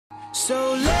So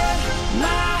let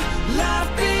my life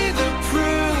be the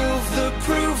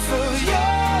proof of your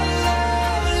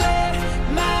love. Let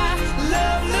my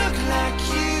love look like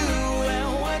you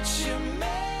and what you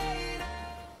made.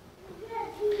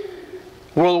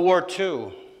 World War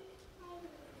II,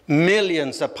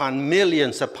 millions upon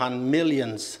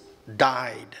millions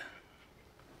died.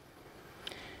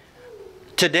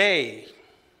 Today,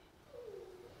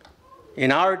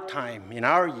 in our time, in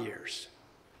our years,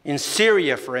 in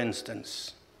Syria, for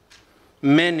instance,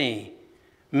 many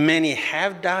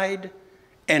have died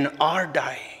and are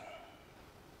dying.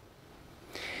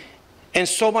 And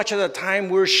so much of the time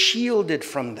we're shielded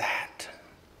from that.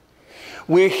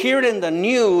 We hear it in the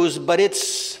news, but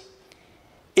it's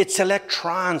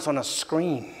electrons on a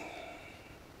screen.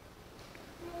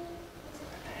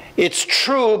 It's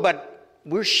true, but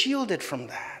we're shielded from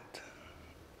that.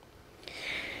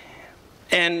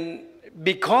 And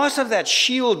because of that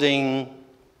shielding,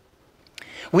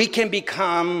 we can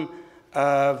become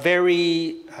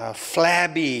very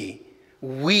flabby,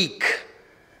 weak,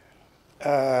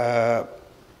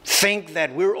 think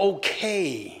that we're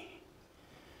okay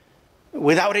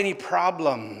without any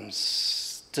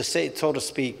problems, to say, so to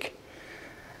speak.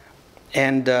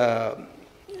 And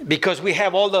because we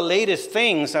have all the latest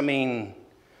things, I mean,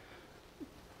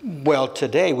 well,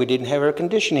 today we didn't have air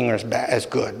conditioning as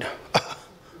good.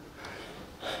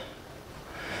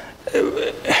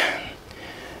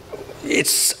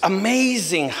 It's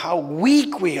amazing how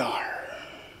weak we are.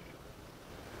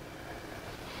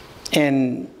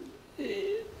 And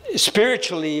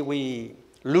spiritually, we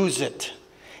lose it.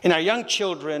 And our young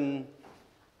children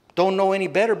don't know any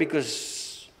better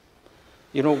because,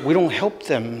 you know, we don't help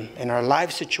them in our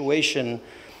life situation,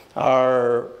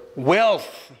 our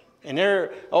wealth, and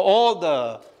all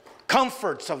the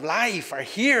comforts of life are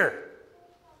here.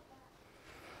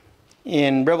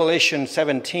 In Revelation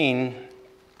 17,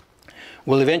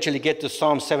 we'll eventually get to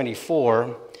Psalm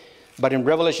 74, but in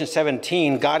Revelation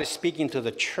 17, God is speaking to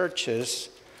the churches.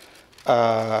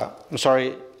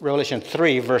 Revelation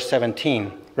 3, verse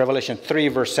 17. Revelation 3,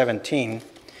 verse 17.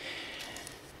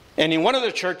 And in one of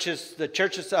the churches, the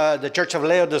church of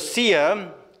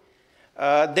Laodicea,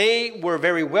 they were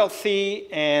very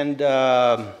wealthy,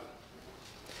 and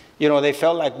you know, they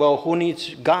felt like, well, who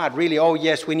needs God really? Oh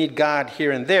yes, we need God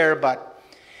here and there,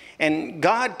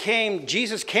 and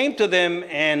Jesus came to them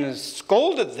and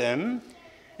scolded them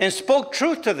and spoke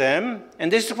truth to them,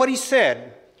 and this is what he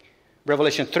said.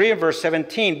 Revelation 3 and verse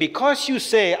 17, because you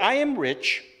say, I am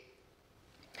rich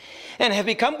and have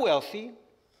become wealthy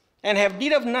and have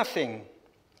need of nothing,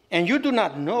 and you do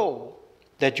not know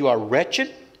that you are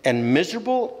wretched and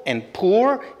miserable and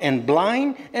poor and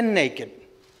blind and naked.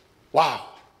 Wow.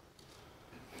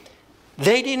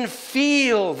 They didn't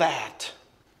feel that.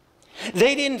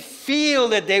 They didn't feel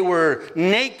that they were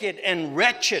naked and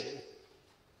wretched.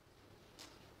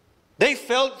 They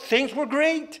felt things were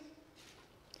great.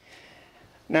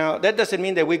 Now, that doesn't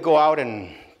mean that we go out and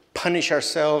punish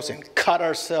ourselves and cut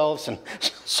ourselves and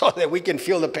so that we can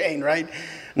feel the pain, right?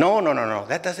 No.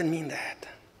 That doesn't mean that.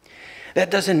 That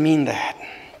doesn't mean that.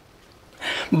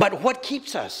 But what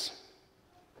keeps us?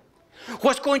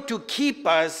 What's going to keep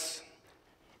us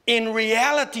in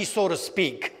reality, so to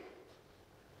speak?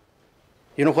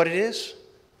 You know what it is?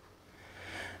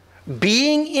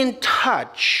 Being in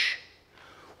touch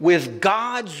with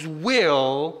God's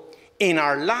will in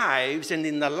our lives and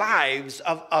in the lives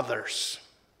of others.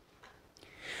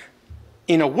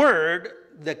 In a word,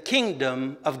 the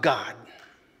kingdom of God.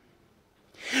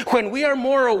 When we are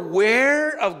more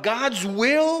aware of God's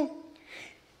will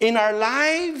in our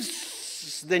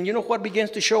lives, then you know what begins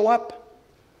to show up?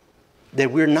 That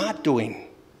we're not doing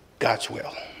God's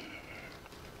will.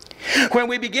 When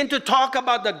we begin to talk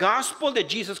about the gospel, that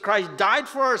Jesus Christ died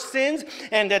for our sins,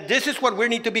 and that this is what we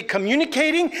need to be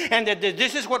communicating, and that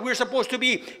this is what we're supposed to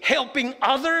be helping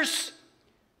others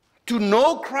to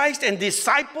know Christ and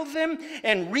disciple them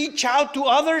and reach out to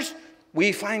others,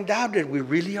 we find out that we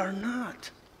really are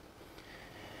not.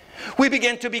 We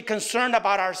begin to be concerned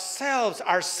about ourselves,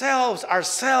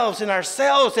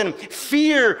 and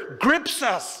fear grips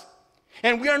us,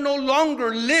 and we are no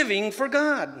longer living for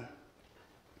God,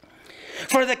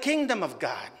 for the kingdom of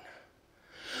God.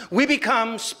 We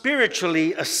become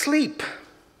spiritually asleep.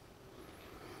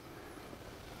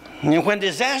 And when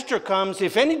disaster comes,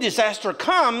 if any disaster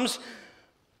comes,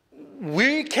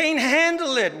 we can't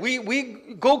handle it. We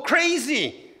go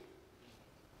crazy.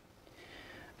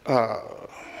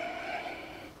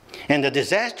 And the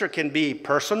disaster can be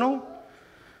personal,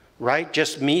 right?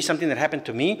 Just me, something that happened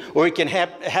to me. Or it can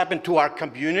happen to our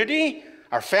community,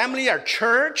 our family, our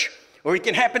church. Or it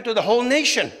can happen to the whole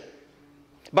nation.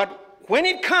 But when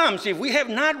it comes, if we have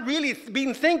not really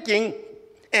been thinking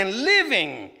and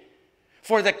living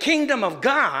for the kingdom of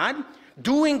God,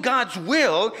 doing God's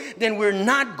will, then we're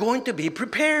not going to be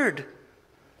prepared.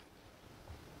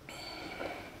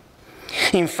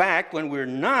 In fact, when we're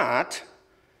not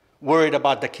worried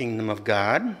about the kingdom of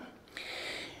God,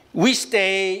 we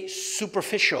stay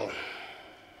superficial,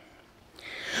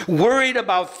 worried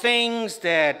about things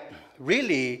that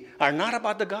really are not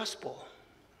about the gospel.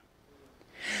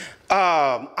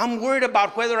 I'm worried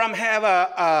about whether I'm have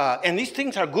and these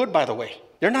things are good, by the way.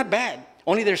 They're not bad,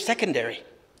 only they're secondary.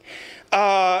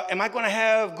 Am I going to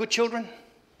have good children?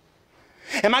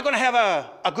 Am I going to have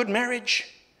a good marriage?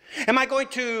 Am I going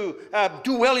to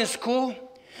do well in school?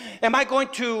 Am I going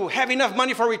to have enough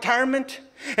money for retirement?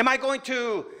 Am I going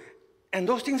to... And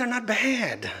those things are not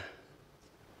bad.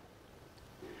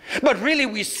 But really,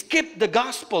 we skip the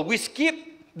gospel. We skip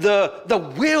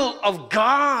the will of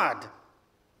God.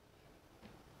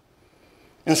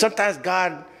 And sometimes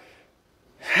God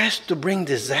has to bring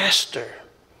disaster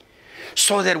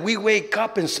so that we wake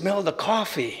up and smell the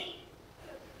coffee.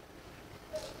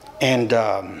 And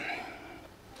I've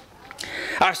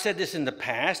said this in the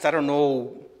past. I don't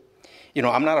know,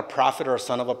 I'm not a prophet or a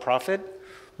son of a prophet,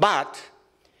 but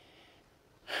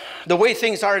the way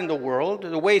things are in the world,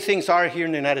 the way things are here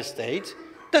in the United States,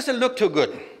 doesn't look too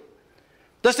good.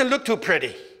 Doesn't look too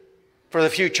pretty for the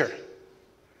future.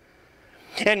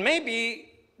 And maybe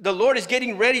the Lord is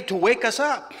getting ready to wake us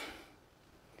up.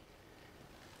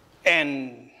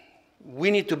 And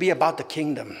we need to be about the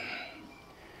kingdom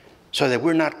so that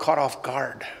we're not caught off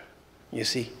guard, you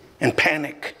see, and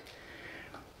panic.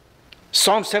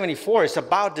 Psalm 74 is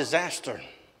about disaster.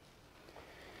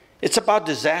 It's about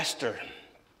disaster.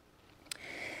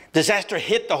 Disaster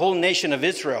hit the whole nation of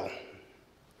Israel.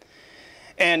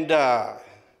 And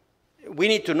we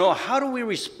need to know, how do we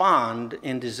respond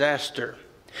in disaster?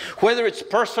 Whether it's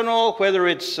personal, whether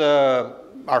it's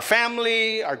our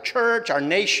family, our church, our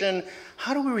nation,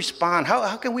 how do we respond?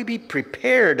 How can we be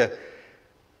prepared?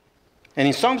 And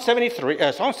in Psalm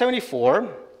 74,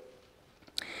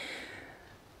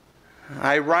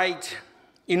 I write,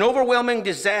 in overwhelming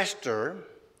disaster,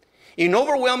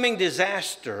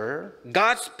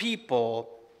 God's people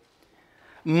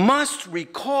must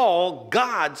recall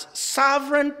God's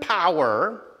sovereign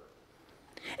power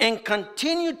and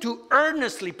continue to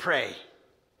earnestly pray.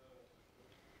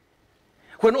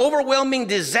 When overwhelming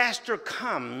disaster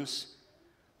comes,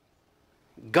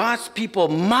 God's people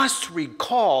must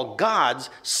recall God's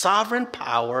sovereign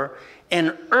power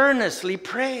and earnestly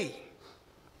pray.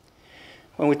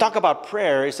 When we talk about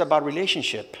prayer, it's about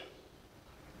relationship.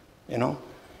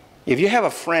 If you have a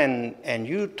friend and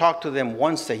you talk to them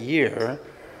once a year,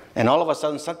 and all of a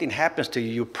sudden something happens to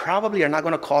you, you probably are not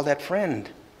going to call that friend,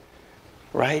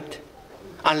 right?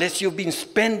 Unless you've been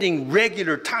spending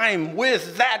regular time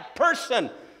with that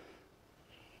person.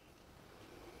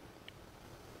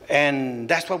 And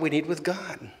that's what we need with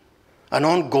God, an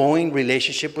ongoing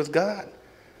relationship with God.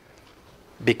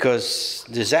 Because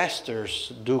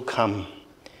disasters do come.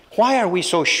 Why are we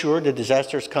so sure that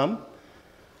disasters come?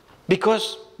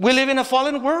 Because we live in a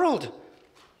fallen world.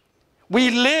 We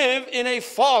live in a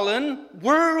fallen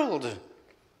world.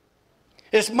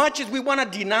 As much as we want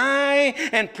to deny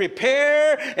and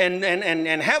prepare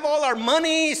and have all our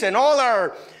monies and all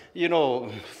our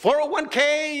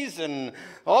 401ks and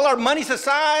all our monies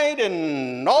aside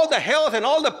and all the health and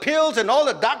all the pills and all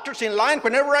the doctors in line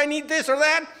whenever I need this or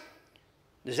that,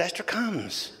 disaster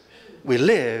comes. We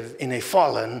live in a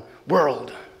fallen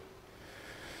world.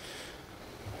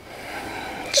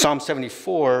 Psalm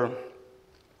 74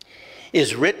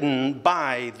 is written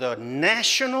by the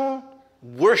national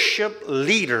worship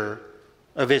leader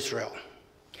of Israel.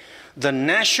 The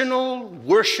national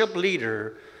worship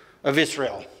leader of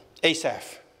Israel,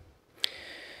 Asaph.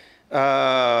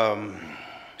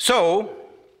 So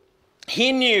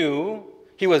he knew,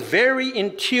 he was very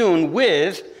in tune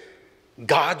with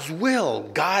God's will,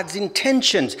 God's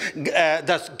intentions,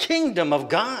 the kingdom of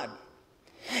God.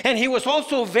 And he was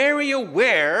also very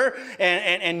aware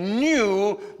and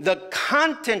knew the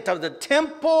content of the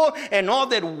temple and all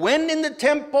that went in the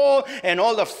temple and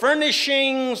all the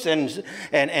furnishings and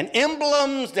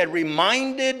emblems that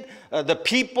reminded the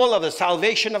people of the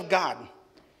salvation of God.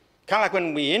 Kind of like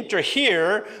when we enter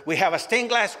here, we have a stained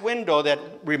glass window that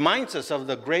reminds us of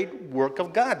the great work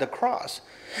of God, the cross.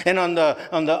 And on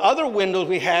the other windows,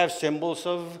 we have symbols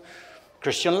of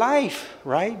Christian life,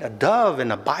 right? A dove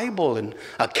and a Bible and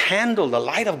a candle, the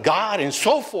light of God and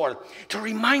so forth, to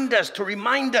remind us.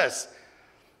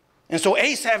 And so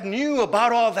Asaph knew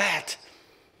about all that,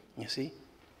 you see.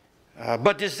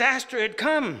 But disaster had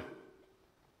come.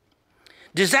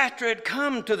 Disaster had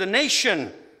come to the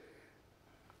nation.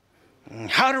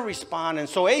 How to respond. And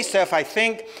so Asaph, I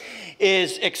think,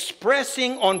 is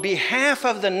expressing on behalf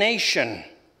of the nation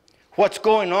what's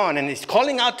going on. And he's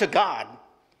calling out to God.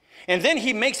 And then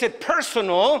he makes it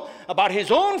personal about his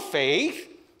own faith.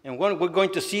 And we're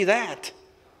going to see that.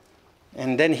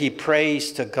 And then he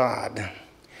prays to God.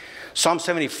 Psalm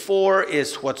 74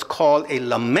 is what's called a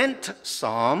lament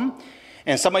psalm.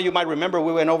 And some of you might remember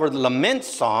we went over the lament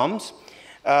psalms.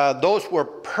 Those were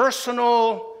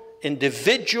personal,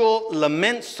 individual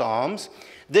lament psalms.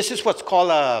 This is what's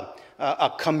called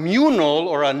a communal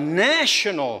or a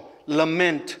national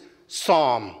lament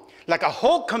psalm. Like a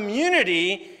whole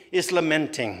community is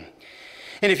lamenting.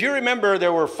 And if you remember,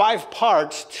 there were 5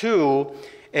 parts to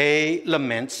a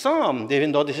lament psalm.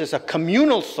 Even though this is a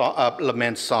communal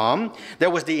lament psalm, there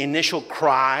was the initial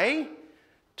cry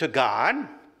to God.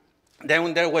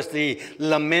 Then there was the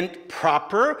lament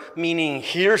proper, meaning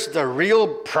here's the real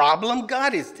problem,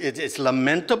 God. It's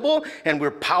lamentable, and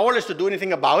we're powerless to do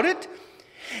anything about it.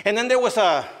 And then there was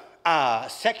a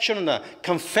section on the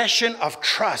confession of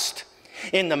trust.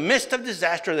 In the midst of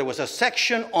disaster, there was a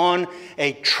section on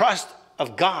a trust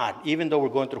of God, even though we're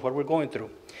going through what we're going through.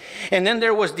 And then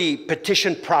there was the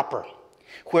petition proper,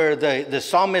 where the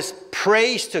psalmist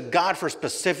prays to God for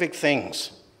specific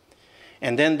things.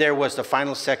 And then there was the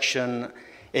final section,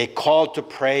 a call to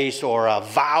praise or a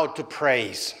vow to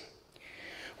praise.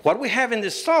 What we have in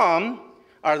this psalm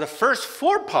are the first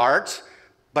 4 parts,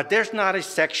 but there's not a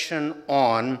section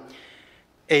on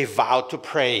a vow to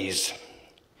praise.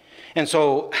 And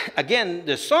so, again,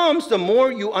 the Psalms, the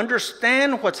more you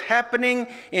understand what's happening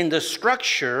in the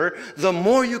structure, the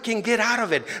more you can get out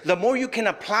of it, the more you can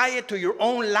apply it to your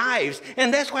own lives.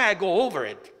 And that's why I go over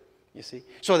it, you see,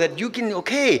 so that you can,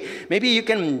 okay, maybe you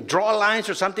can draw lines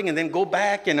or something and then go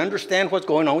back and understand what's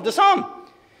going on with the Psalm.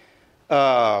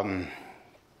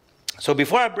 So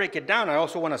before I break it down, I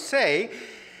also want to say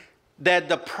that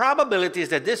the probability is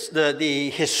that the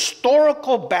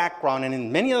historical background, and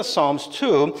in many of the Psalms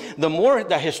too,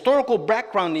 the historical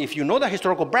background, if you know the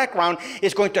historical background,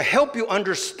 is going to help you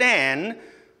understand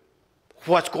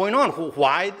what's going on.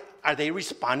 Why are they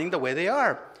responding the way they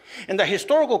are? And the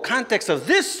historical context of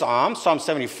this Psalm, Psalm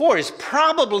 74, is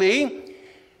probably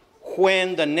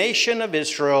when the nation of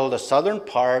Israel, the southern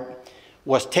part,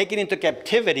 was taken into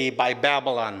captivity by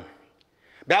Babylon.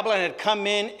 Babylon had come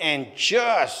in and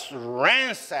just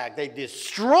ransacked. They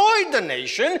destroyed the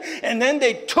nation, and then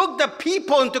they took the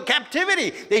people into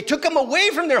captivity. They took them away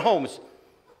from their homes.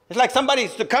 It's like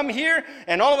somebody's to come here,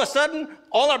 and all of a sudden,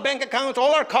 all our bank accounts,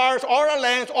 all our cars, all our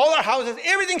lands, all our houses,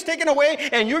 everything's taken away,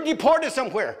 and you're deported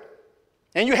somewhere.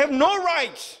 And you have no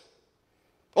rights.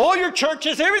 All your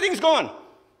churches, everything's gone.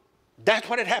 That's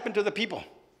what had happened to the people,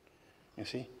 you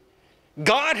see.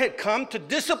 God had come to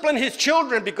discipline his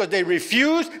children because they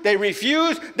refused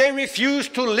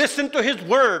to listen to his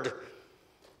word.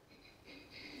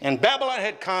 And Babylon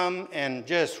had come and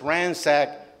just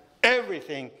ransacked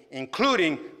everything,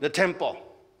 including the temple.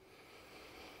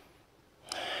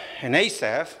 And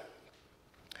Asaph,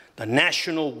 the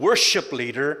national worship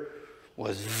leader,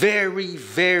 was very,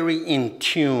 very in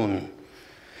tune.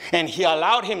 And he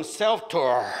allowed himself to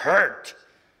hurt.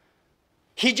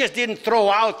 He just didn't throw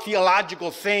out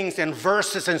theological things and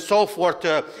verses and so forth.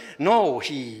 No,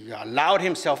 he allowed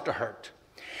himself to hurt.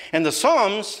 And the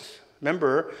Psalms,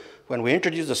 remember, when we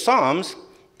introduced the Psalms,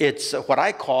 it's what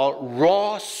I call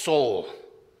raw soul.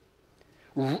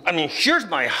 I mean, here's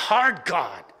my heart,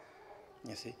 God.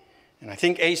 You see? And I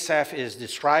think Asaph is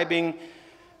describing,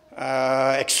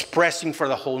 expressing for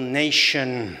the whole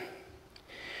nation.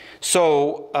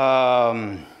 So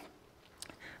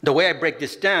the way I break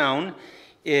this down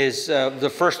is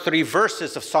the first 3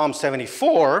 verses of Psalm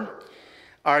 74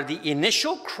 are the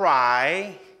initial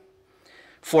cry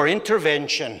for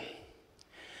intervention.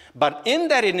 But in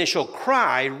that initial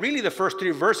cry, really the first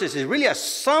 3 verses is really a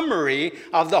summary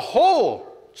of the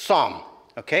whole psalm,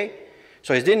 okay?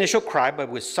 So it's the initial cry, but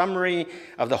with summary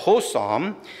of the whole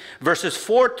psalm. Verses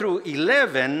 4 through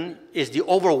 11 is the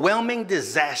overwhelming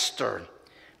disaster.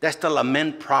 That's the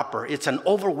lament proper. It's an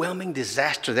overwhelming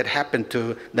disaster that happened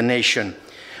to the nation.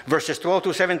 Verses 12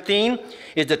 to 17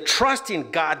 is the trust in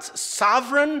God's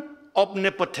sovereign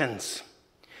omnipotence.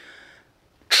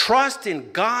 Trust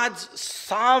in God's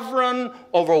sovereign,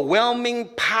 overwhelming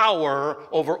power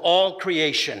over all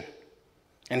creation.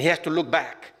 And he has to look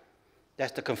back.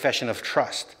 That's the confession of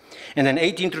trust. And then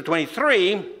 18 through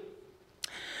 23,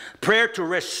 prayer to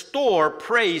restore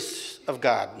praise of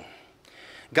God.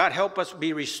 God, help us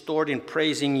be restored in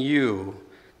praising you.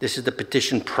 This is the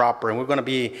petition proper. And we're going to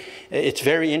be, it's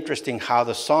very interesting how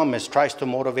the psalmist tries to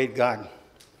motivate God.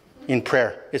 in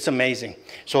prayer. It's amazing.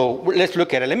 So let's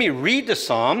look at it. Let me read the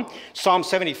psalm, Psalm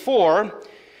 74.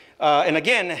 And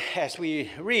again, as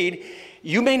we read,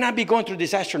 you may not be going through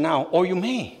disaster now, or you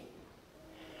may.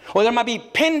 Or there might be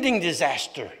pending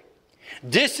disaster.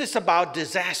 This is about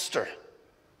disaster.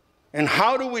 And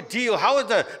how do we deal? How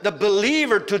is the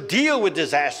believer to deal with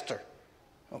disaster?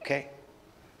 Okay?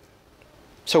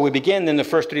 So we begin in the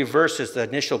first 3 verses, the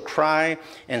initial cry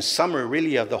and summary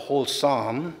really of the whole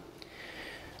psalm.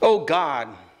 Oh God,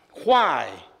 why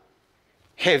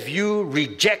have you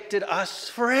rejected us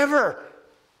forever?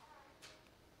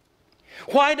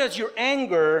 Why does your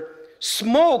anger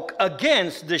smoke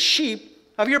against the sheep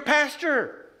of your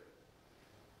pasture?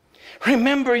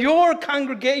 Remember your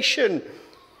congregation,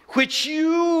 which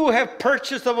you have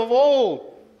purchased of old,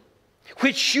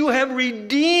 which you have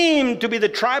redeemed to be the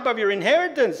tribe of your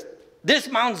inheritance, this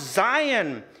Mount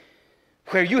Zion,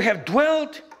 where you have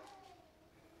dwelt.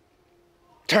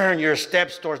 Turn your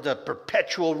steps towards the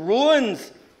perpetual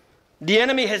ruins. The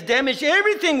enemy has damaged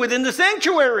everything within the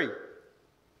sanctuary.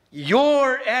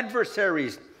 Your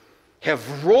adversaries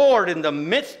have roared in the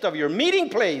midst of your meeting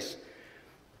place.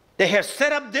 They have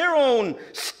set up their own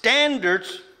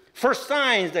standards for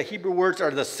signs. The Hebrew words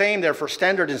are the same. They're for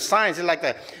standard and signs. They're like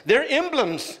their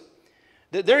emblems,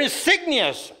 their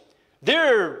insignias,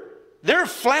 their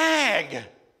flag.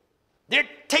 They're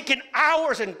taking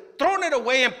ours and throwing it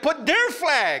away and put their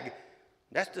flag.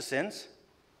 That's the sense.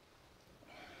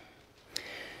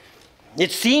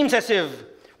 It seems as if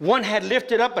one had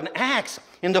lifted up an axe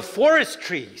in the forest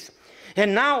trees,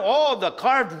 and now all the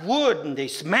carved wood, and they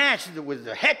smashed it with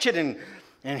the hatchet and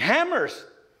hammers.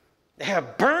 They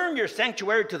have burned your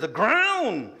sanctuary to the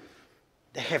ground.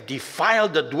 They have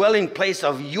defiled the dwelling place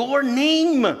of your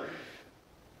name.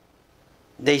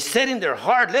 They said in their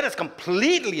heart, let us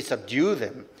completely subdue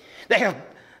them. They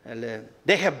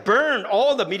have burned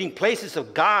all the meeting places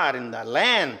of God in the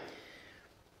land.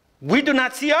 We do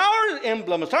not see our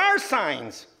emblems, our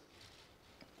signs.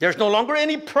 There's no longer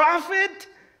any prophet,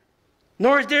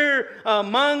 nor is there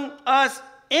among us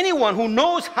anyone who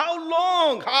knows how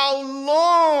long,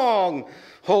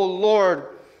 oh Lord,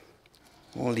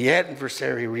 will the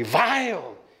adversary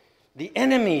revile, the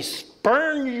enemy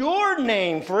spurn your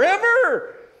name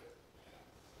forever?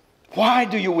 Why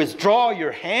do you withdraw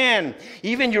your hand,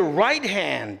 even your right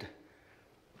hand,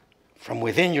 from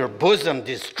within your bosom?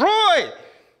 Destroy.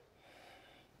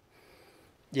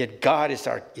 Yet God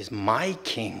is my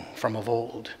king from of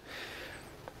old,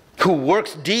 who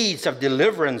works deeds of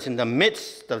deliverance in the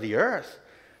midst of the earth.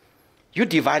 You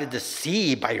divided the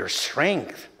sea by your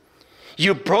strength.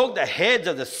 You broke the heads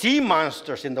of the sea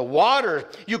monsters in the water.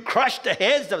 You crushed the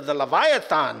heads of the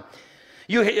Leviathan.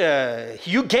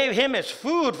 You gave him as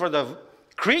food for the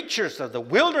creatures of the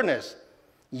wilderness.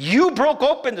 You broke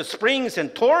open the springs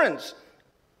and torrents.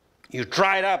 You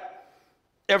dried up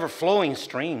ever-flowing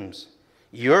streams.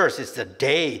 Yours is the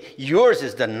day. Yours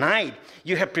is the night.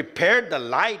 You have prepared the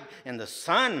light and the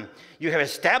sun. You have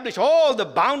established all the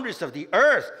boundaries of the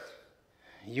earth.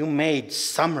 You made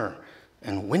summer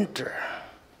and winter.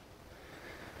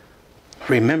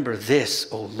 Remember this,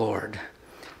 O Lord,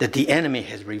 that the enemy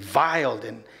has reviled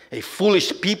and a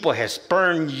foolish people has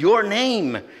spurned your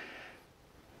name.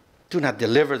 Do not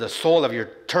deliver the soul of your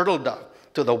turtle dove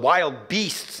to the wild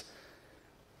beasts.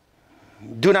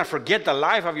 Do not forget the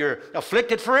life of your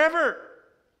afflicted forever.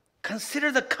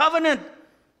 Consider the covenant,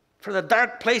 for the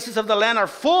dark places of the land are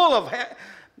full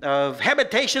of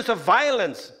habitations of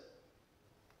violence.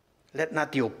 Let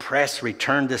not the oppressed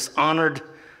return dishonored.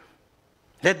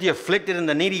 Let the afflicted and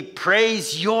the needy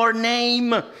praise your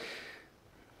name.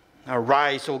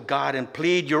 Arise, O God, and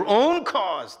plead your own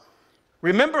cause.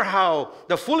 Remember how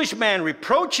the foolish man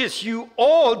reproaches you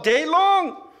all day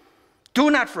long. Do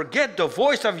not forget the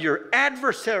voice of your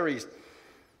adversaries,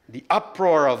 the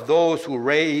uproar of those who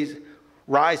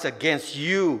rise against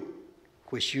you,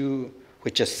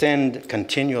 which ascend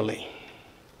continually.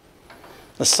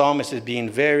 The psalmist is being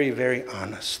very, very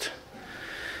honest.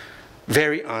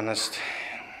 Very honest.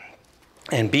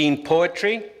 And being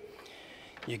poetry,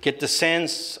 you get the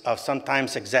sense of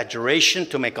sometimes exaggeration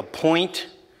to make a point,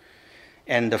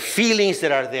 and the feelings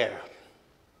that are there.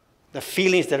 The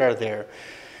feelings that are there.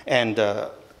 And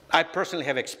I personally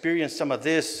have experienced some of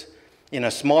this in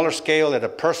a smaller scale at a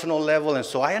personal level, and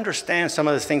so I understand some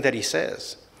of the things that he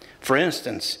says. For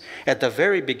instance, at the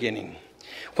very beginning,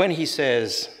 when he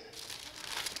says,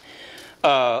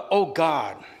 oh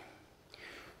God,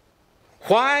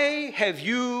 why have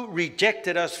you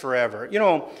rejected us forever? You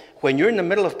know, when you're in the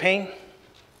middle of pain,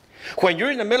 when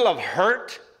you're in the middle of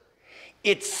hurt,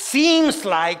 it seems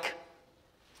like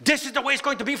this is the way it's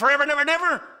going to be forever, never,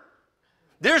 never.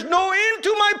 There's no end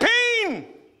to my pain.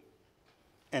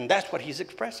 And that's what he's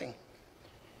expressing.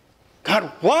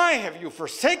 God, why have you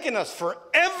forsaken us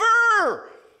forever?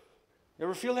 You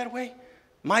ever feel that way?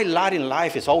 My lot in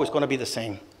life is always going to be the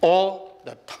same. All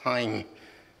the time.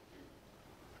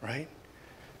 Right?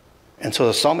 And so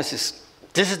the psalmist is,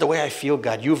 this is the way I feel,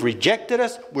 God. You've rejected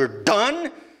us. We're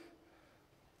done.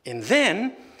 And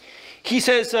then he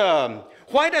says,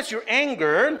 why does,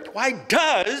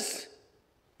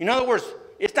 in other words,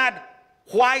 it's not,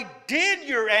 why did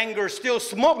your anger still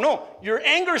smoke? No, your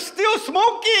anger is still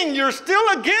smoking. You're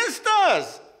still against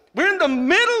us. We're in the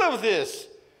middle of this.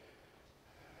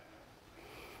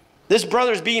 This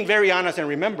brother is being very honest, and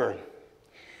remember,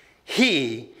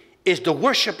 he is the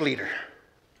worship leader.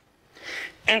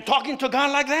 And talking to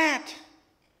God like that.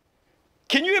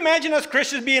 Can you imagine us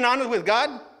Christians being honest with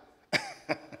God?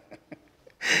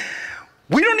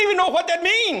 We don't even know what that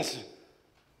means.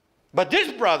 But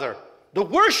this brother, the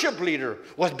worship leader,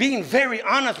 was being very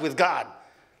honest with God.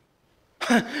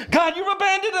 God, you've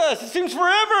abandoned us. It seems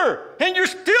forever. And you're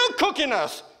still cooking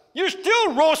us. You're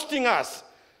still roasting us.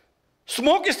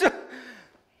 Smoke is still...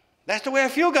 That's the way I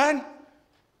feel, God.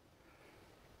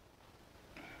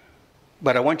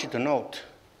 But I want you to note,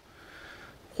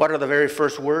 what are the very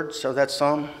first words of that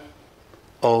psalm?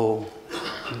 Oh,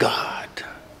 God.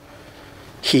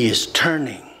 He is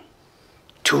turning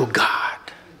to God.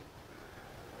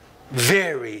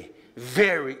 Very,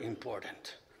 very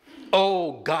important.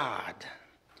 Oh, God.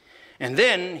 And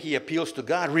then he appeals to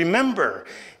God. Remember.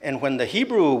 And when the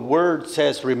Hebrew word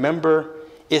says remember,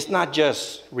 it's not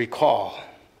just recall.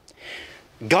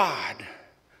 God,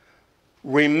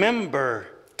 remember,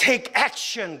 take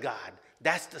action, God.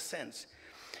 That's the sense.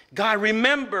 God,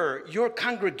 remember your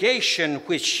congregation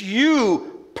which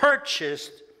you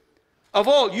purchased of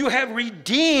all. You have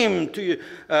redeemed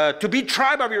to be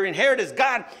tribe of your inheritance.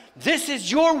 God, this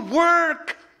is your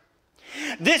work.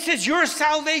 This is your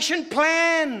salvation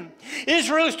plan.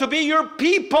 Israel is to be your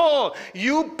people.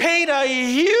 You paid a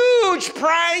huge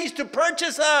price to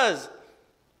purchase us.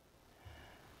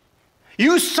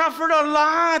 You suffered a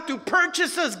lot to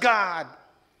purchase us, God.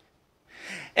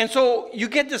 And so you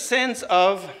get the sense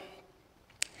of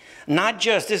not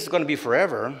just this is going to be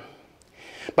forever,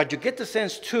 but you get the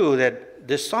sense too that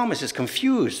this psalmist is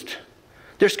confused.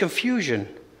 There's confusion.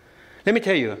 Let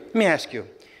me ask you,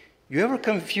 you ever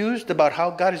confused about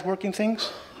how God is working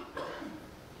things?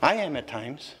 I am at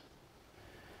times.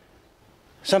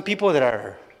 Some people that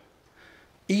are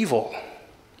evil,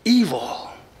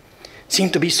 seem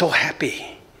to be so happy,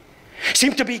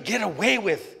 seem to be get away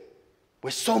with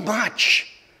so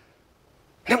much.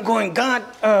 And I'm going, God,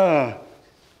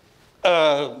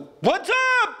 what's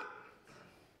up?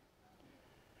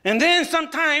 And then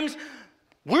sometimes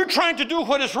we're trying to do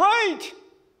what is right,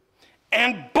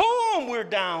 and boom, we're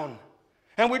down.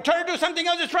 And we try to do something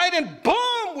else that's right, and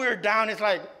boom, we're down. It's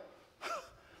like,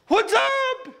 what's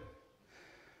up?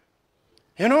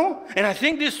 You know? And I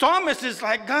think this psalmist is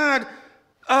like, God,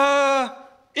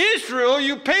 Israel,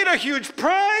 you paid a huge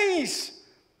price.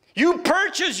 You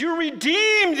purchased, you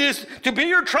redeemed this to be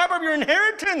your tribe of your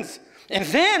inheritance. And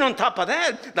then on top of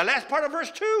that, the last part of verse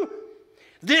 2,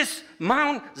 this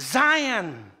Mount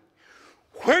Zion,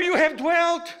 where you have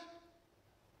dwelt.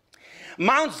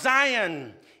 Mount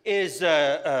Zion is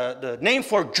the name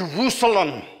for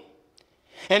Jerusalem.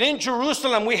 And in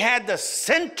Jerusalem, we had the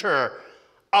center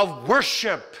of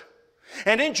worship.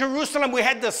 And in Jerusalem, we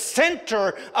had the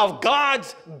center of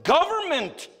God's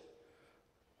government.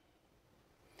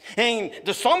 And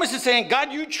the psalmist is saying,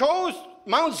 God, you chose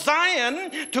Mount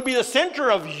Zion to be the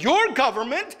center of your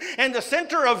government and the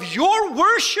center of your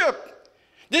worship.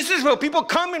 This is where people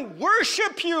come and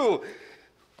worship you.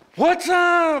 What's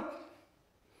up?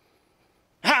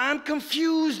 I'm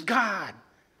confused, God.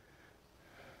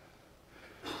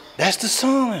 That's the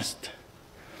psalmist.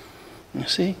 You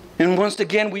see? And once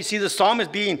again, we see the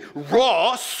psalmist being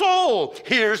raw soul.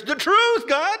 Here's the truth,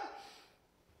 God.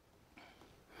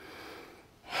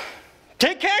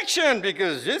 Take action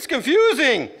because it's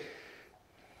confusing.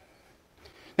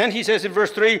 Then he says in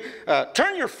verse 3,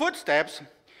 turn your footsteps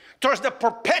towards the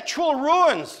perpetual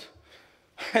ruins.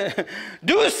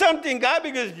 Do something, God,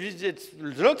 because it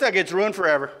looks like it's ruined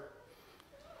forever.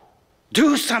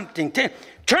 Do something.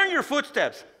 Turn your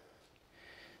footsteps.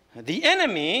 The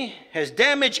enemy has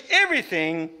damaged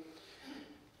everything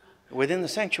within the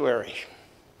sanctuary.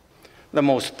 The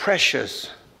most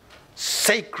precious,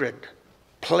 sacred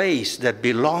place that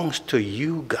belongs to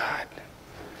you, God.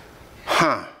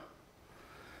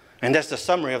 And that's the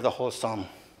summary of the whole psalm.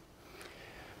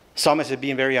 Psalmist is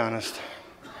being very honest.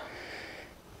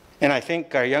 And I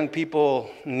think our young people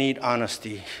need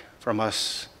honesty from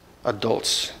us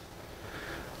adults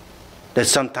that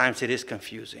sometimes it is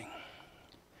confusing.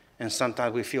 And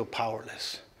sometimes we feel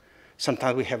powerless.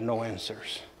 Sometimes we have no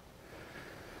answers.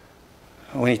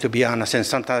 We need to be honest, and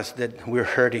sometimes that we're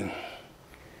hurting.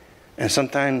 And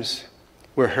sometimes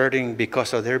we're hurting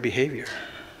because of their behavior.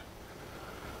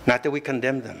 Not that we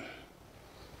condemn them,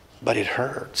 but it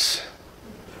hurts.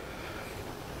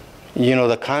 You know,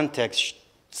 the context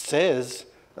says,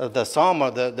 the psalm,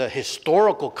 or the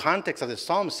historical context of the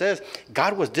psalm says,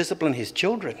 God was disciplining his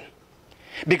children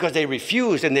because they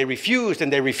refused and they refused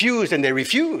and they refused and they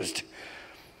refused.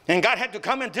 And God had to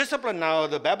come and discipline. Now,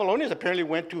 the Babylonians apparently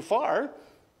went too far.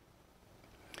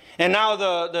 And now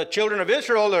the children of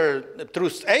Israel, through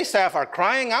Asaph, are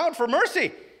crying out for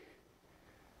mercy.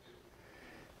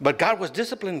 But God was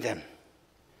disciplining them.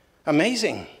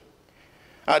 Amazing.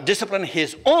 Disciplining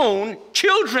his own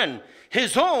children,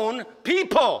 his own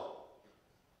people.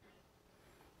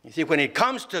 You see, when it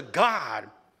comes to God,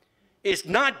 it's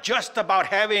not just about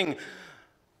having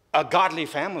a godly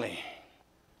family.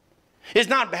 It's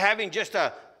not having just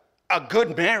a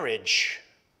good marriage,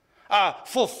 a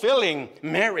fulfilling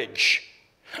marriage,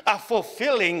 a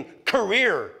fulfilling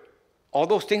career. All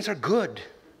those things are good.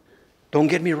 Don't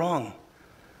get me wrong.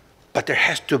 But there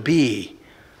has to be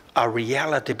a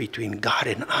reality between God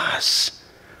and us.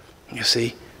 You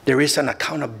see, there is an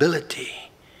accountability.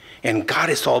 And God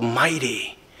is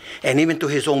almighty. And even to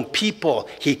his own people,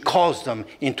 he calls them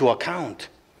into account.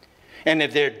 And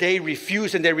if they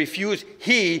refuse and they refuse,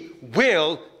 he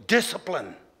will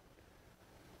discipline.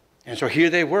 And so here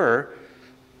they were.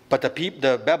 But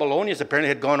the Babylonians apparently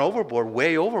had gone overboard,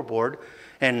 way overboard.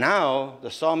 And now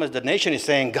the psalmist, the nation, is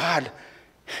saying, God,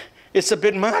 it's a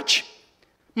bit much.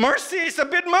 Mercy is a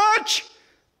bit much.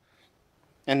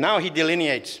 And now he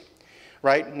delineates,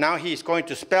 right? Now he's going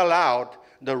to spell out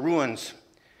the ruins,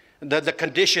 the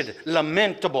condition,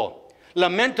 lamentable.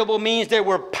 Lamentable means they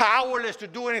were powerless to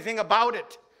do anything about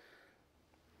it.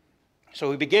 So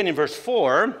we begin in verse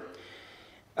 4.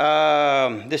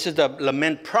 This is the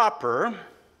lament proper.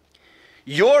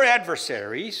 Your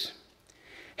adversaries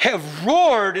have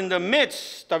roared in the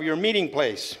midst of your meeting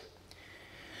place.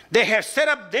 They have set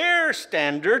up their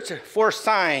standards for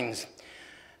signs.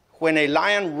 When a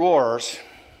lion roars,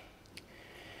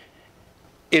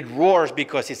 it roars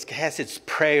because it has its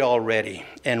prey already.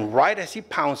 And right as he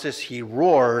pounces, he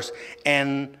roars,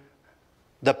 and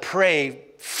the prey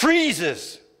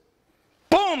freezes.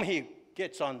 Boom, he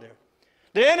gets on there.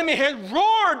 The enemy has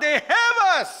roared. They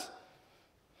have us.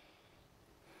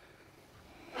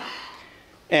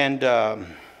 And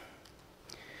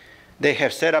they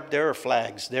have set up their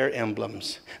flags, their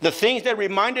emblems. The things that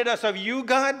reminded us of you,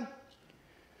 God,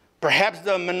 perhaps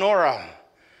the menorah,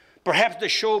 perhaps the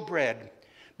showbread,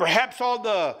 perhaps all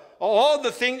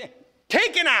the things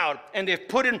taken out, and they've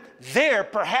put in there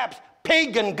perhaps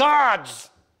pagan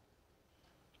gods.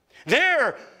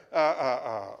 Their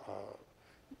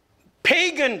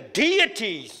pagan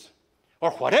deities, or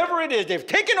whatever it is, they've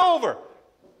taken over.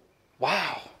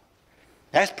 Wow,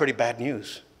 that's pretty bad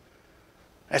news.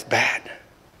 That's bad.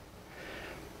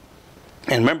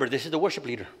 And remember, this is the worship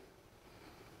leader.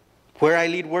 Where I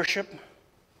lead worship,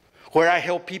 where I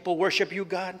help people worship you,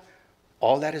 God,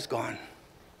 all that is gone.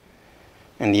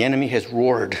 And the enemy has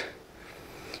roared.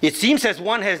 It seems as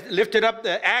one has lifted up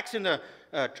the axe in the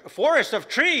forest of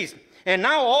trees, and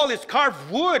now all is carved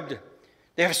wood.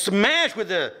 They have smashed with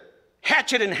the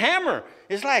hatchet and hammer.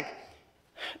 It's like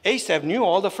Asaph knew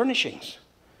all the furnishings.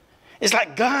 It's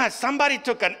like, God, somebody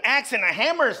took an axe and a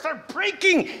hammer and started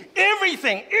breaking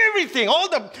everything, all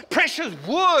the precious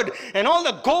wood and all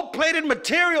the gold-plated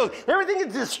materials. Everything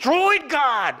is destroyed,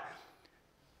 God.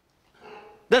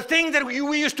 The thing that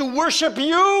we used to worship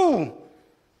you.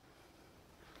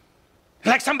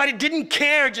 Like somebody didn't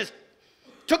care, just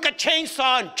took a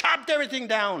chainsaw and chopped everything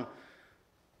down.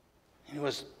 And it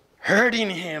was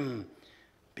hurting him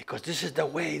because this is the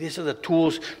way, these are the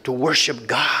tools to worship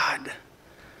God.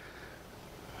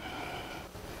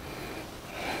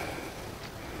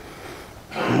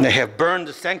 And they have burned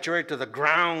the sanctuary to the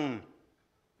ground.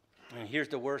 And here's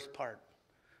the worst part.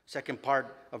 Second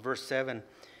part of verse 7.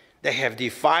 They have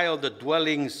defiled the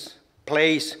dwellings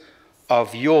place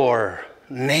of your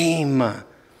name.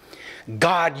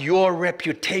 God, your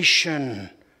reputation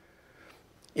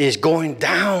is going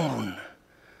down.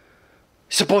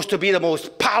 It's supposed to be the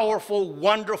most powerful,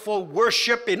 wonderful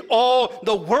worship in all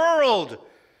the world.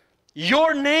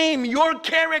 Your name, your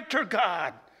character,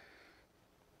 God.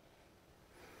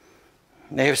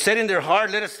 They have said in their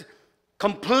heart, let us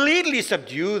completely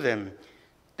subdue them.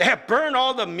 They have burned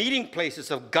all the meeting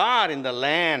places of God in the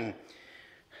land.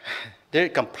 They're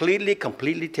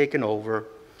completely taken over.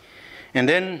 And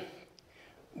then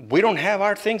we don't have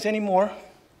our things anymore.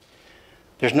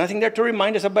 There's nothing there to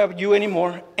remind us about you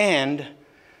anymore. And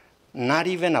not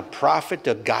even a prophet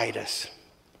to guide us.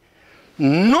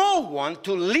 No one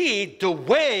to lead the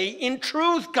way in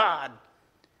truth, God.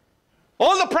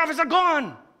 All the prophets are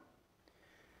gone.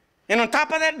 And on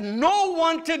top of that, no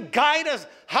one to guide us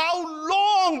how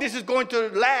long this is going to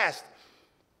last.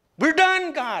 We're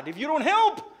done, God, if you don't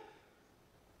help.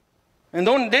 And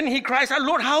then he cries out,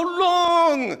 Lord, how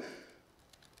long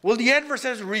will the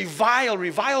adversaries revile?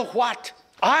 Revile what?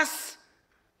 Us?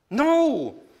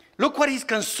 No. Look what he's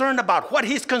concerned about. What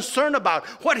he's concerned about.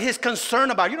 What he's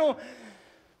concerned about. You know,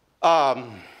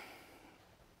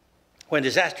 when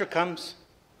disaster comes,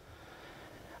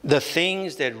 the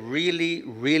things that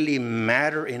really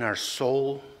matter in our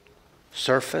soul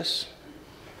surface.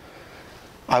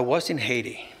 I was in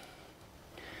Haiti.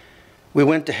 We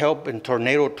went to help in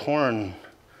tornado-torn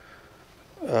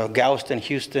Galveston,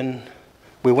 Houston.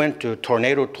 We went to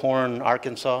tornado-torn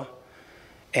Arkansas.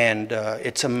 And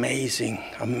it's amazing,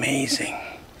 amazing.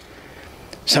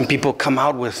 Some people come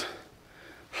out with,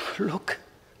 look,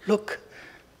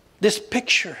 this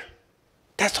picture.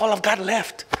 That's all I've got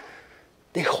left.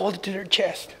 They hold it to their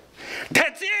chest.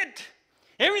 That's it.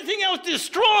 Everything else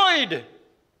destroyed.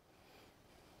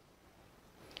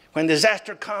 When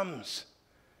disaster comes,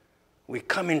 we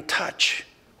come in touch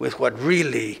with what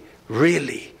really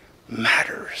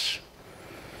matters.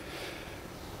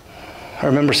 I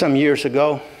remember some years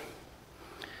ago,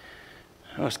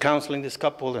 I was counseling this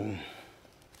couple and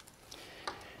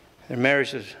their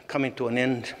marriage was coming to an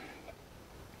end.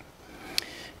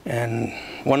 And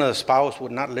one of the spouse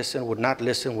would not listen.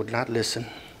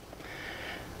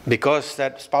 Because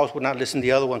that spouse would not listen,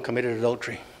 the other one committed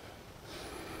adultery.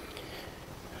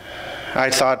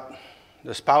 I thought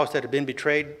the spouse that had been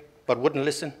betrayed but wouldn't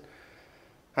listen,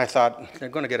 I thought they're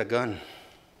going to get a gun.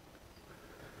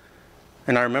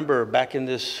 And I remember back in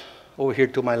this, over here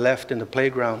to my left in the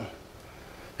playground,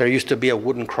 there used to be a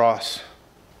wooden cross.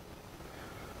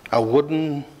 A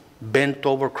wooden bent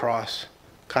over cross,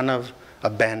 kind of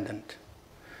abandoned.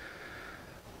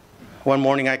 One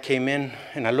morning I came in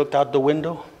and I looked out the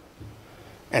window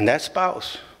and that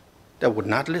spouse that would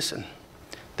not listen,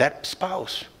 that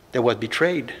spouse that was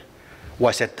betrayed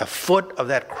was at the foot of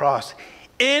that cross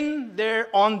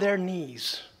on their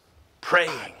knees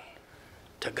praying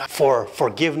to God for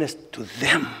forgiveness to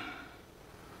them.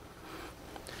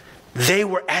 They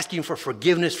were asking for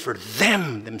forgiveness for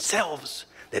themselves,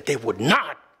 that they would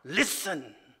not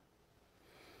listen.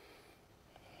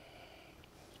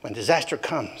 When disaster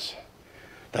comes,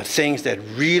 the things that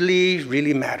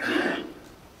really matter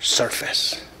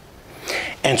surface.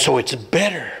 And so it's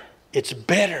better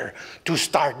to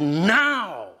start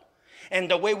now. And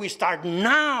the way we start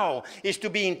now is to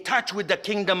be in touch with the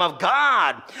kingdom of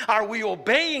God. Are we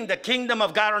obeying the kingdom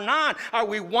of God or not? Are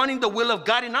we wanting the will of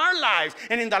God in our lives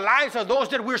and in the lives of those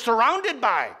that we're surrounded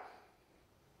by?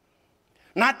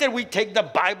 Not that we take the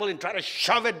Bible and try to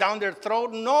shove it down their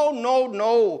throat.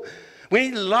 No. We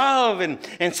need love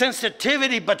and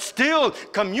sensitivity, but still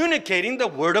communicating the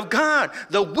word of God,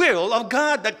 the will of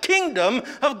God, the kingdom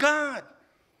of God.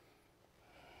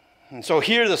 And so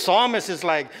here the psalmist is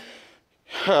like,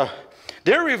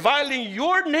 they're reviling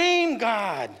your name,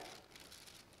 God.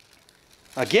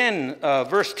 Again,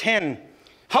 verse 10,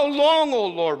 how long, O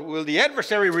Lord, will the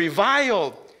adversary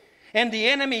revile and the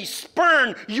enemy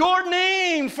spurn your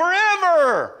name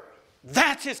forever?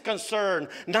 That's his concern,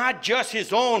 not just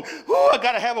his own. Oh, I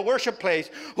got to have a worship place.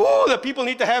 Oh, the people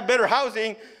need to have better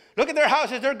housing. Look at their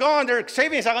houses, they're gone, their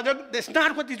savings. That's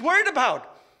not what he's worried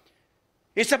about.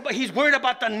 He's worried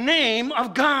about the name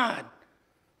of God.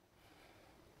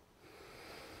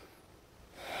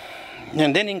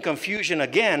 And then in confusion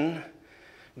again,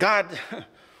 God,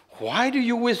 why do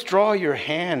you withdraw your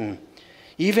hand,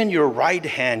 even your right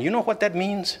hand? You know what that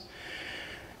means?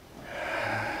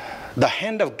 The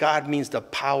hand of God means the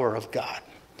power of God.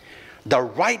 The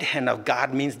right hand of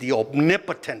God means the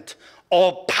omnipotent,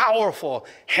 all-powerful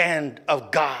hand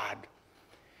of God.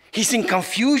 He's in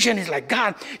confusion. He's like,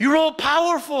 God, you're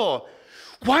all-powerful.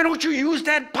 Why don't you use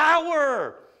that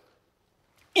power?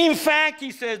 In fact,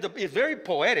 he says, it's very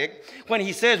poetic when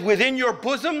he says within your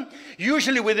bosom.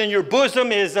 Usually within your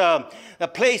bosom is a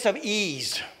place of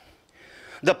ease,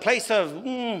 the place of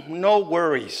no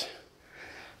worries.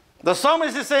 The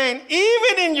psalmist is saying,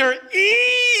 even in your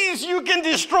ease, you can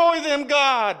destroy them,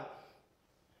 God.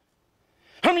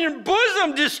 From your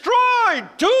bosom, destroyed,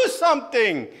 do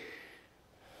something.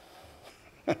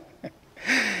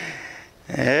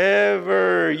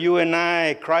 Ever you and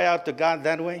I cry out to God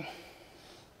that way?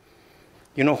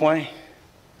 You know why?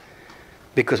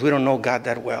 Because we don't know God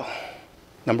that well.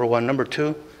 Number one. Number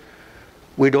two,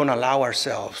 we don't allow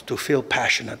ourselves to feel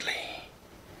passionately.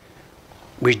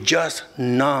 We just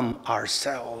numb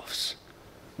ourselves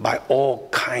by all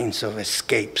kinds of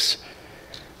escapes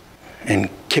and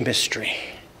chemistry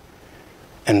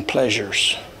and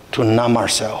pleasures to numb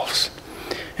ourselves.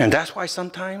 And that's why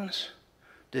sometimes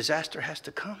disaster has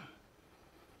to come,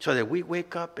 so that we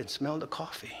wake up and smell the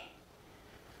coffee.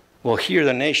 Well, here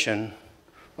the nation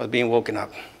was being woken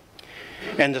up.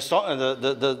 And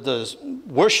the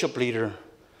worship leader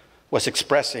was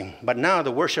expressing, but now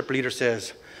the worship leader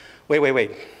says,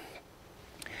 wait.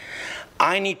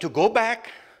 I need to go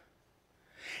back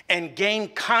and gain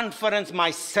confidence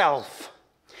myself.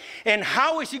 And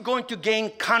how is he going to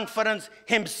gain confidence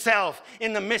himself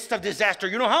in the midst of disaster?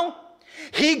 You know how?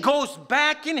 He goes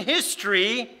back in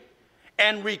history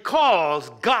and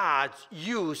recalls God's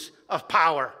use of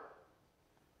power.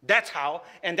 That's how,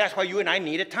 and that's why you and I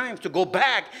need at times to go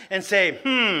back and say,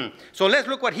 So let's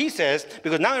look what he says,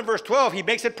 because now in verse 12, he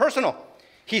makes it personal.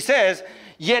 He says,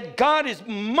 yet God is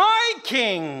my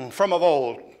king from of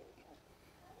old.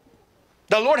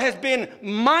 The Lord has been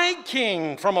my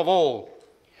king from of old,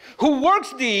 who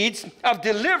works deeds of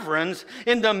deliverance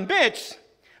in the midst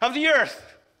of the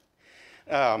earth.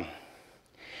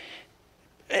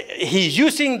 He's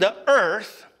using the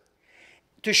earth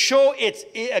to show it's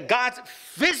God's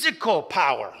physical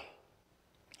power.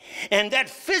 And that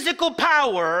physical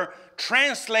power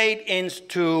translates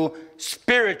into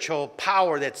spiritual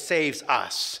power that saves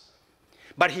us.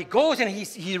 But he goes and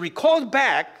he recalls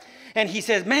back and he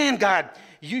says, man, God,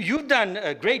 you've done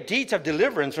great deeds of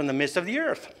deliverance from the midst of the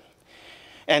earth.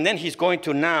 And then he's going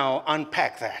to now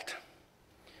unpack that,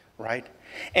 right?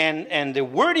 And the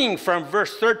wording from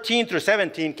verse 13 through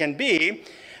 17 can be,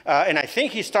 and I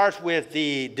think he starts with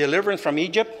the deliverance from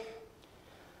Egypt,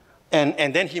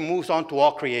 and then he moves on to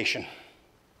all creation.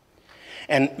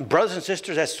 And brothers and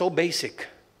sisters, that's so basic.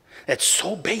 That's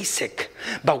so basic.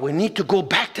 But we need to go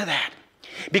back to that.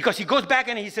 Because he goes back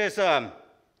and he says,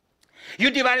 you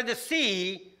divided the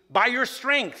sea by your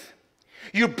strength.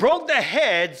 You broke the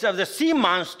heads of the sea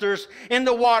monsters in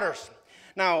the waters.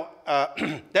 Now,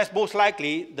 that's most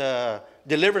likely the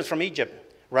deliverance from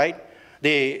Egypt, right?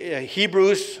 The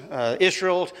Hebrews,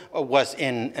 Israel was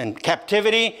in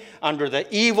captivity under the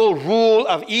evil rule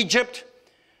of Egypt,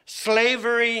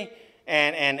 slavery,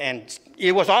 and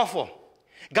it was awful.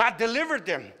 God delivered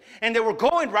them. And they were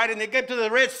going right, and they get to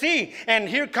the Red Sea. And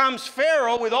here comes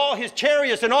Pharaoh with all his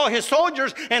chariots and all his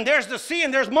soldiers. And there's the sea,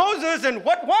 and there's Moses, and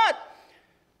what?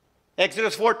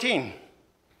 Exodus 14.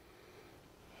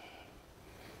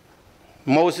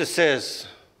 Moses says,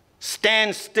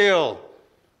 stand still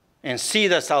and see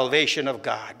the salvation of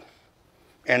God.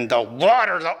 And the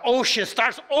water, the ocean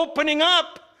starts opening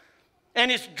up.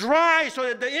 And it's dry so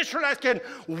that the Israelites can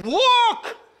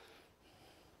walk.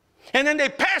 And then they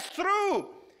pass through.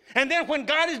 And then when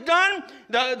God is done,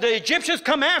 the Egyptians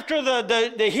come after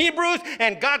the Hebrews,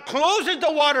 and God closes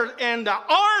the water, and the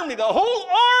whole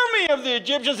army of the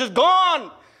Egyptians is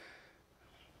gone.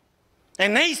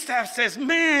 And Asaph says,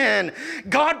 man,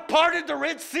 God parted the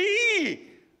Red Sea.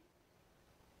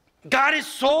 God is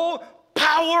so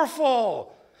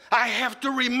powerful. I have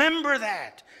to remember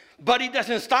that. But he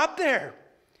doesn't stop there.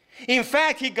 In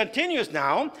fact, he continues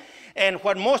now. And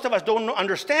what most of us don't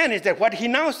understand is that what he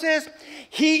now says,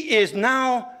 he is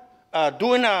now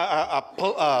doing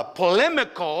a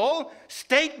polemical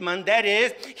statement. That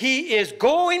is, he is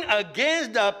going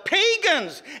against the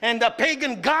pagans and the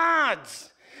pagan gods.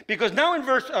 Because now in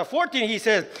verse 14 he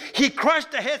says, he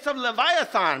crushed the heads of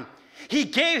Leviathan. He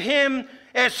gave him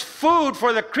as food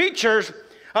for the creatures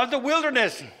of the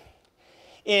wilderness.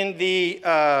 In the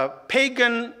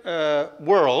pagan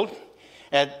world,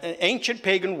 ancient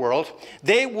pagan world,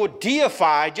 they would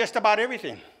deify just about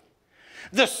everything.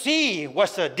 The sea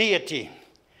was a deity.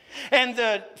 And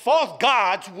the false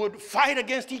gods would fight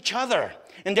against each other.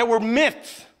 And there were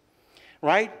myths,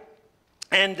 right?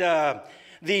 And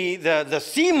the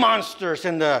sea monsters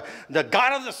and the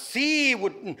god of the sea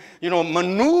would,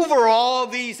 maneuver all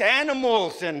these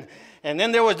animals. And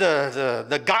then there was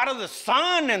the god of the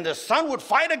sun, and the sun would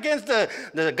fight against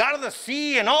the god of the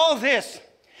sea and all this.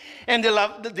 And the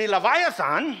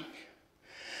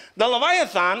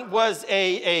Leviathan was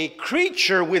a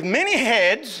creature with many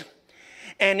heads,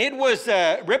 and it was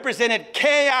represented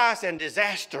chaos and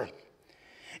disaster.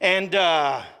 And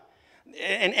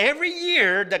every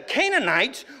year, the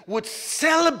Canaanites would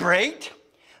celebrate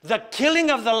the killing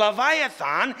of the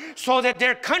Leviathan so that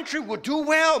their country would do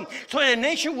well, so that the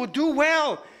nation would do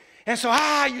well. And so,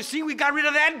 you see, we got rid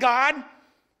of that god.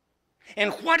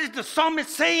 And what is the psalmist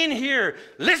saying here?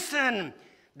 Listen,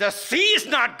 the sea is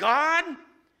not God.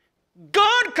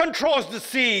 God controls the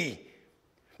sea.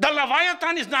 The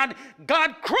Leviathan is not,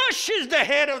 God crushes the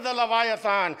head of the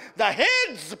Leviathan. The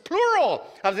heads, plural,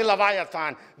 of the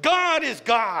Leviathan. God is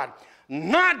God,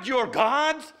 not your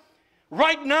gods.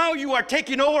 Right now you are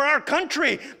taking over our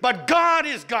country, but God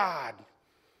is God.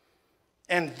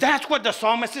 And that's what the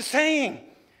psalmist is saying.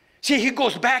 See, he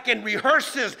goes back and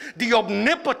rehearses the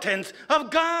omnipotence of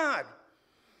God.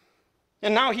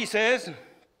 And now he says,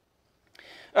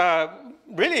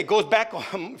 really it goes back,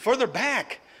 further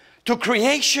back to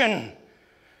creation.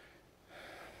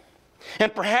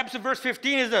 And perhaps in verse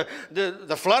 15 is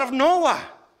the flood of Noah.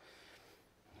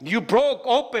 You broke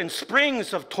open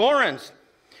springs of torrents,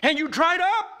 and you dried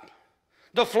up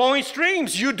the flowing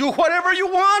streams. You do whatever you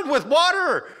want with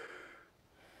water.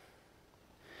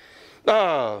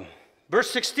 Verse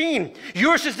 16,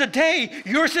 yours is the day,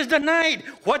 yours is the night.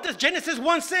 What does Genesis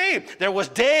 1 say? There was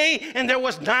day and there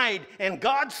was night. And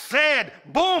God said,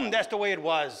 boom, that's the way it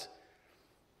was.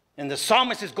 And the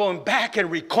psalmist is going back and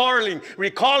recalling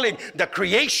the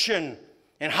creation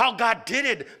and how God did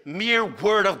it, mere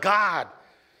word of God.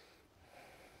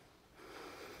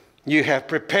 You have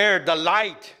prepared the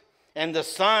light and the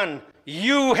sun.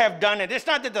 You have done it. It's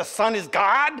not that the sun is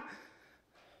God.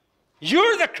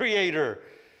 You're the creator.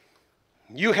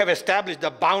 You have established the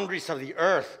boundaries of the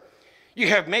earth. You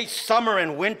have made summer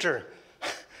and winter.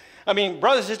 I mean,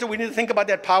 brothers and sisters, we need to think about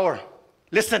that power.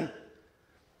 Listen.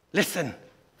 Listen.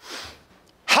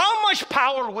 How much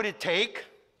power would it take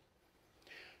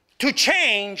to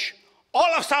change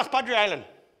all of South Padre Island?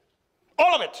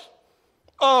 All of it.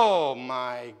 Oh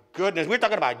my goodness. We're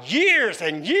talking about years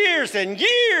and years and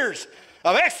years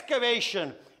of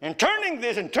excavation and turning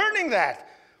this and turning that.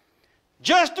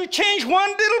 Just to change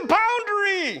one little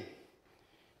boundary.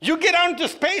 You get out into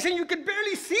space and you can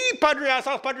barely see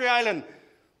South Padre Island.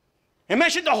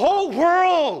 Imagine the whole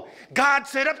world. God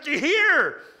said up to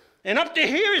here. And up to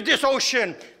here is this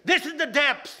ocean. This is the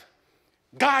depths.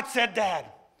 God said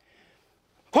that.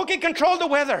 Who can control the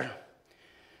weather?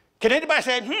 Can anybody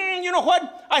say, you know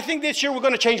what? I think this year we're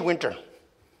going to change winter.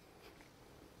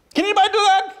 Can anybody do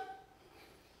that?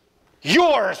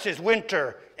 Yours is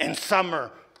winter and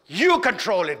summer. You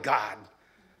control it, God.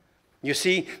 You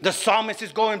see, the psalmist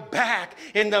is going back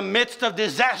in the midst of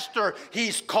disaster.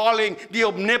 He's calling the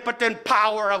omnipotent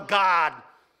power of God.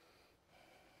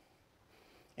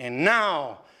 And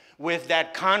now, with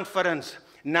that confidence,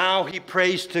 now he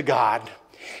prays to God.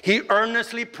 He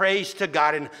earnestly prays to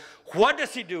God. And what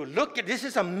does he do? Look at this,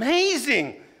 is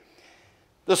amazing.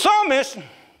 The psalmist,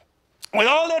 with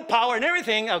all that power and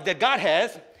everything that God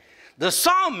has, the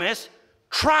psalmist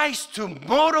tries to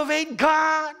motivate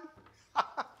God.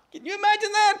 Can you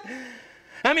imagine that?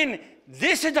 I mean,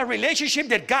 this is the relationship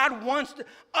that God wants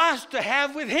us to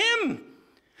have with him.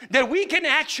 That we can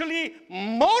actually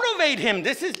motivate him.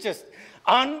 This is just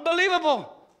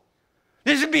unbelievable.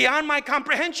 This is beyond my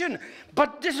comprehension.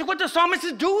 But this is what the psalmist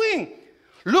is doing.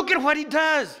 Look at what he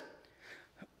does.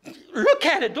 Look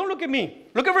at it. Don't look at me.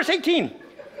 Look at verse 18.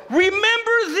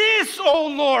 Remember this, O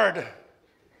Lord.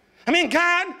 I mean,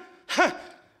 God,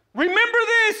 remember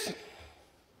this.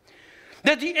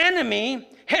 That the enemy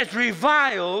has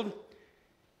reviled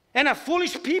and a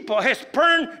foolish people has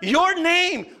spurned your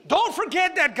name. Don't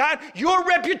forget that, God. Your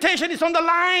reputation is on the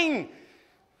line.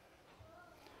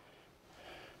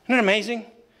 Isn't it amazing?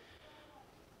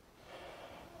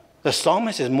 The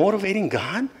psalmist is motivating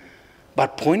God by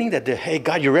pointing that, hey,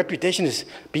 God, your reputation is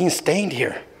being stained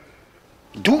here.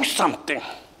 Do something.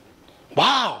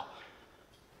 Wow.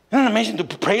 Isn't it amazing to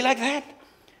pray like that?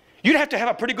 You'd have to have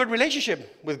a pretty good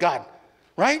relationship with God,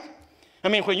 right? I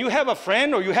mean, when you have a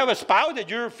friend or you have a spouse that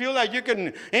you feel like you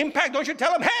can impact, don't you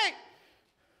tell them, hey,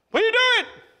 what are you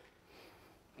doing?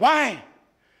 Why?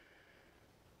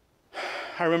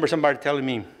 I remember somebody telling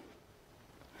me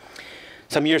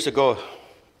some years ago,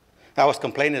 I was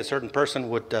complaining that a certain person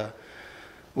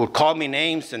would call me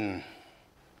names and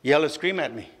yell and scream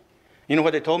at me. You know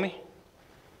what they told me?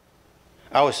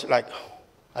 I was like,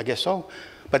 I guess so.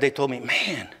 But they told me,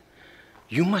 man,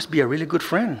 you must be a really good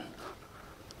friend.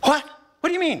 What? What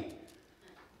do you mean?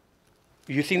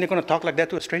 You think they're going to talk like that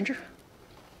to a stranger?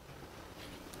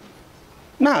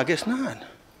 No, I guess not.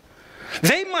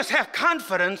 They must have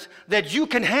confidence that you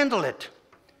can handle it.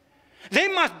 They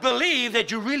must believe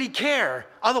that you really care.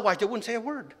 Otherwise, they wouldn't say a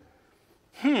word.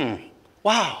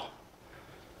 Wow.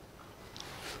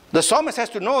 The psalmist has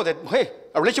to know that, hey,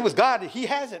 a relationship with God, he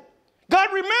has it. God,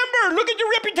 remember, look at your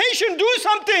reputation, do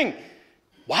something.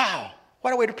 Wow,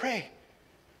 what a way to pray.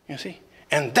 You see?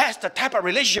 And that's the type of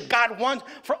relationship God wants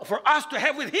for us to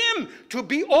have with him, to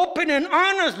be open and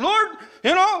honest. Lord,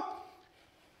 you know,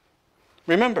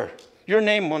 remember your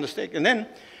name on the stake. And then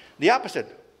the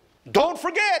opposite. Don't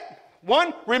forget.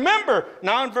 One, remember.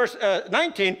 Now in verse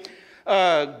 19,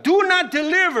 do not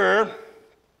deliver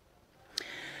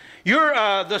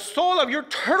the soul of your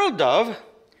turtle dove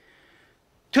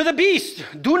to the beast.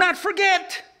 Do not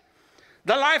forget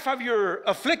the life of your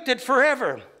afflicted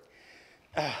forever.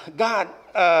 God,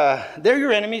 they're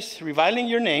your enemies, reviling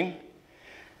your name,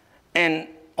 and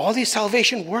all these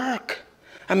salvation work.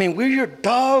 I mean, we're your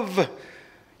dove.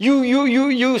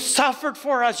 You suffered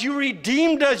for us. You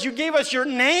redeemed us. You gave us your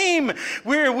name.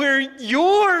 We're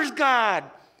yours, God.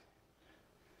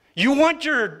 You want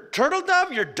your turtle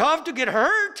dove, your dove, to get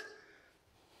hurt?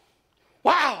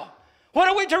 Wow. What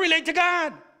a way to relate to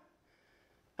God.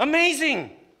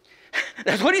 Amazing.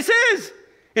 That's what he says.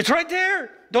 It's right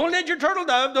there. Don't let your turtle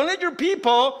dove, don't let your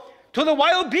people to the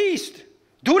wild beast.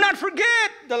 Do not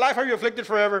forget the life of your afflicted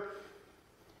forever.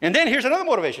 And then here's another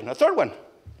motivation, a third one.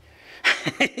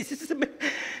 Consider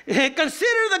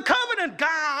the covenant.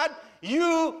 God,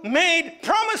 you made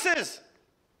promises.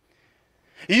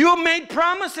 You made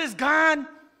promises, God,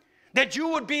 that you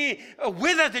would be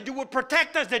with us, that you would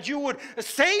protect us, that you would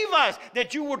save us,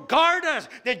 that you would guard us,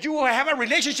 that you would have a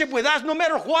relationship with us no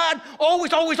matter what.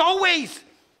 Always, always, always.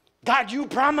 God, you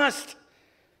promised.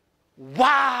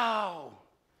 Wow.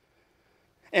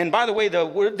 And by the way, the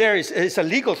word there is a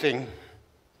legal thing.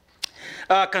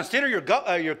 Consider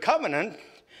your covenant.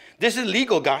 This is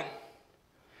legal, God.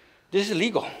 This is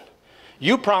legal.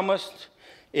 You promised.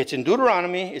 It's in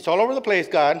Deuteronomy. It's all over the place,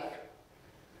 God.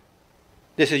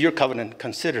 This is your covenant.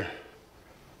 Consider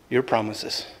your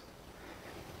promises.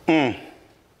 And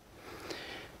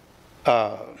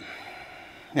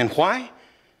why?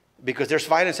 Because there's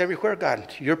violence everywhere,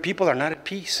 God. Your people are not at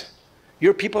peace.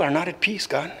 Your people are not at peace,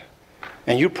 God.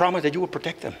 And you promised that you will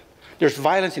protect them. There's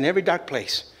violence in every dark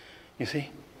place. You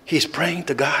see? He's praying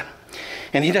to God.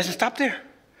 And he doesn't stop there.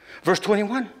 Verse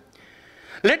 21.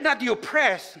 Let not the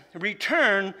oppressed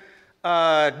return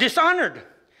dishonored.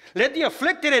 Let the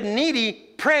afflicted and needy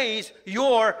praise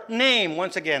your name.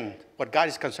 Once again, what God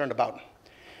is concerned about.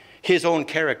 His own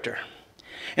character.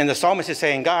 And the psalmist is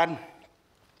saying, God,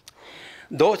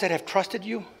 those that have trusted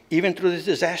you, even through this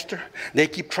disaster, they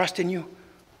keep trusting you.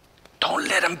 Don't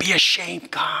let them be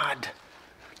ashamed, God.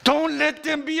 Don't let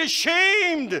them be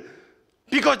ashamed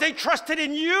because they trusted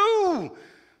in you.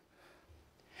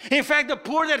 In fact, the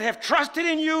poor that have trusted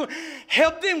in you,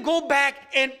 help them go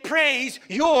back and praise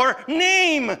your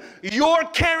name, your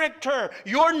character,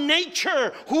 your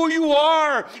nature, who you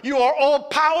are. You are all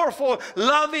powerful,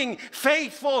 loving,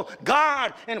 faithful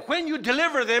God. And when you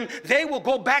deliver them, they will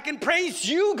go back and praise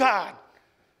you, God.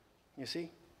 You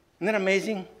see? Isn't that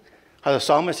amazing how the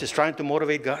psalmist is trying to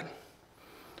motivate God?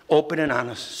 Open and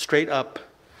honest, straight up.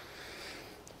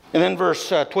 And then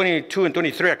verse 22 and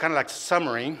 23 are kind of like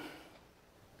summary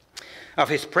of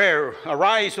his prayer.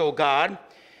 Arise, O God,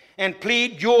 and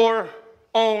plead your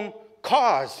own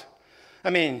cause. I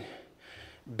mean,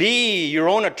 be your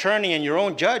own attorney and your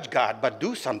own judge, God, but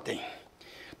do something.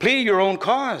 Plead your own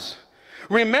cause.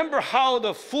 Remember how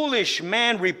the foolish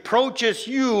man reproaches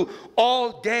you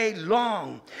all day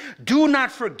long. Do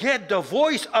not forget the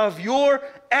voice of your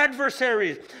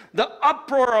adversaries, the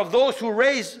uproar of those who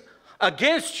raise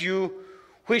against you,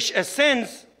 which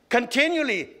ascends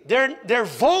continually. They're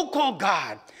vocal,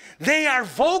 God. They are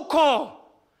vocal.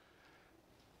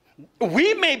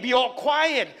 We may be all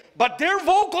quiet, but they're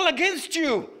vocal against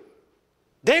you.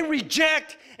 They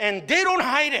reject and they don't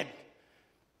hide it.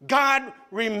 God,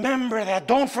 remember that.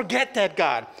 Don't forget that,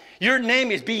 God. Your name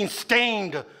is being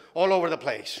stained all over the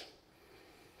place.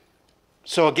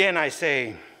 So again, I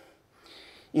say,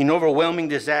 in overwhelming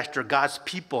disaster, God's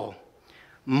people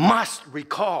must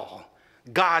recall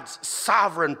God's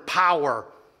sovereign power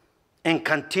and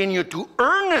continue to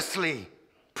earnestly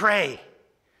pray.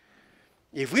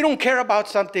 If we don't care about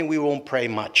something, we won't pray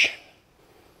much,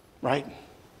 right?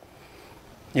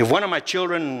 If one of my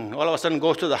children all of a sudden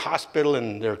goes to the hospital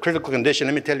and they're in critical condition,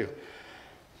 let me tell you,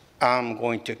 I'm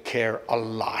going to care a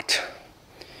lot.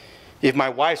 If my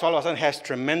wife all of a sudden has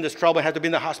tremendous trouble and has to be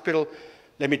in the hospital,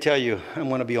 let me tell you, I'm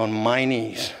going to be on my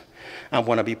knees. I'm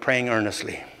going to be praying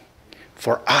earnestly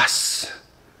for us.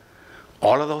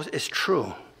 All of those is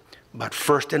true. But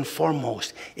first and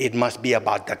foremost, it must be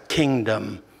about the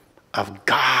kingdom of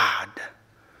God.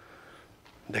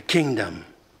 The kingdom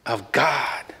of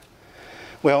God.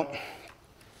 Well,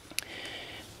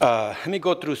 let me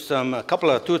go through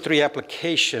two or three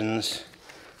applications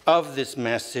of this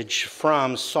message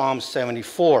from Psalm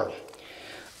 74.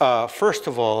 First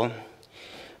of all,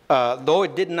 though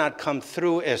it did not come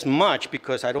through as much,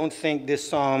 because I don't think this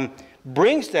psalm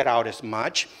brings that out as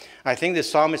much. I think this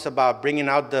psalm is about bringing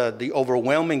out the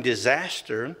overwhelming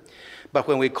disaster. But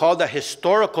when we call the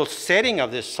historical setting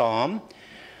of this psalm,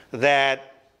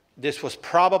 that this was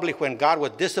probably when God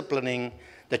was disciplining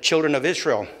the children of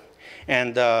Israel.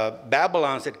 And the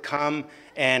Babylons had come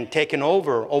and taken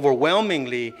over,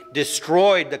 overwhelmingly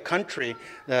destroyed the country,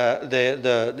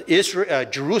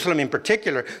 Jerusalem in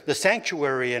particular, the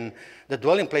sanctuary and the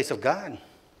dwelling place of God.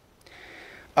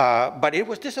 But it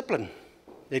was discipline.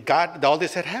 All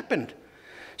this had happened.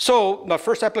 So my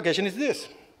first application is this.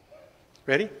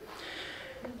 Ready?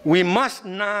 We must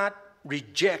not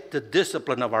reject the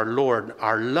discipline of our Lord,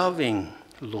 our loving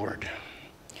Lord.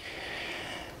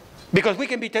 Because we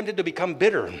can be tempted to become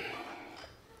bitter.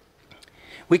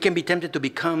 We can be tempted to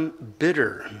become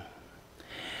bitter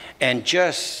and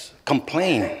just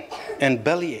complain and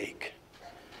bellyache.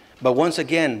 But once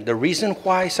again, the reason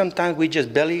why sometimes we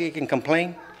just bellyache and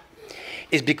complain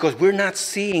is because we're not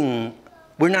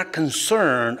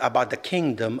concerned about the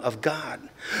kingdom of God.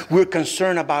 We're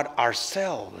concerned about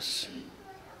ourselves,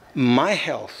 my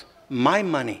health, my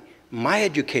money, my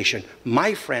education,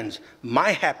 my friends,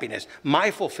 my happiness, my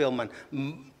fulfillment.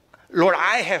 Lord,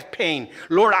 I have pain.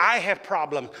 Lord, I have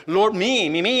problems. Lord, me.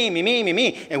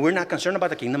 And we're not concerned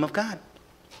about the kingdom of God.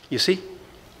 You see?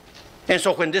 And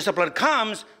so when discipline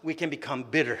comes, we can become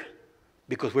bitter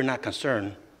because we're not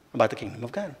concerned about the kingdom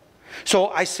of God. So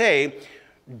I say,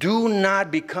 do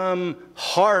not become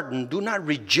hardened. Do not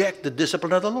reject the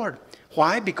discipline of the Lord.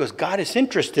 Why? Because God is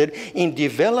interested in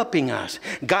developing us.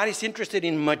 God is interested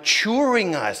in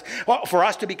maturing us, for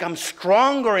us to become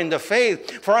stronger in the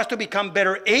faith, for us to become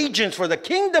better agents for the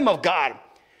kingdom of God,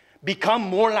 become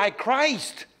more like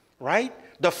Christ, right?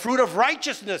 The fruit of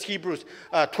righteousness, Hebrews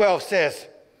 12 says.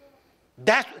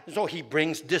 So he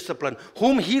brings discipline.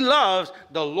 Whom he loves,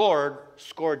 the Lord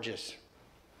scourges.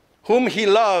 Whom he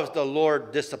loves, the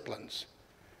Lord disciplines.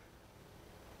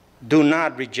 Do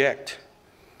not reject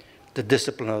the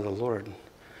discipline of the Lord.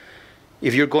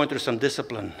 If you're going through some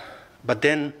discipline, but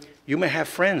then you may have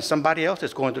friends, somebody else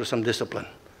that's going through some discipline,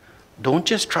 don't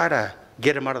just try to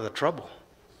get them out of the trouble.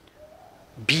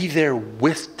 Be there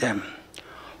with them,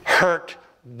 hurt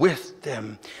with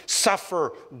them,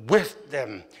 suffer with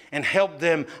them, and help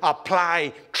them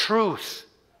apply truth.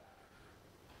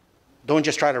 Don't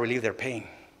just try to relieve their pain,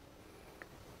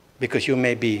 because you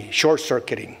may be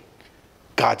short-circuiting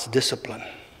God's discipline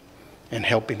and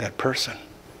helping that person,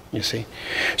 you see.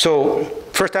 So,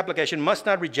 first application, must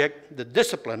not reject the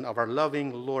discipline of our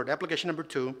loving Lord. Application number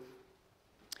 2,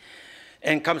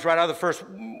 and comes right out of the first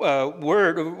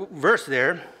verse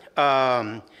there.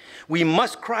 We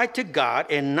must cry to God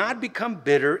and not become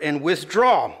bitter and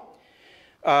withdraw.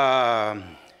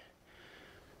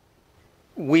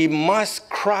 We must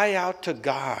cry out to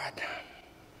God.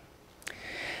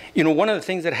 You know, one of the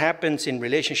things that happens in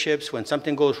relationships when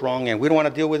something goes wrong and we don't want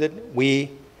to deal with it, we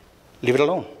leave it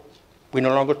alone. We no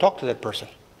longer talk to that person,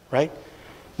 right?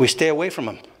 We stay away from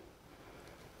them.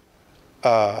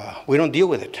 We don't deal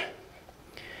with it.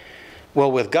 Well,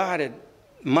 with God, it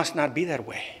must not be that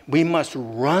way. We must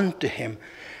run to him.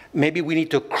 Maybe we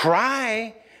need to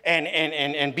cry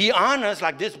and be honest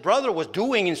like this brother was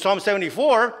doing in Psalm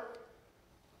 74.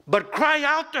 But cry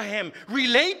out to him,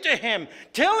 relate to him,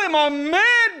 tell him, I'm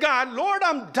mad, God. Lord,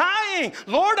 I'm dying.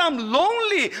 Lord, I'm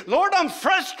lonely. Lord, I'm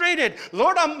frustrated.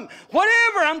 Lord, I'm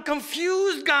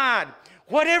confused, God.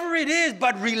 Whatever it is,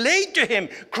 but relate to him,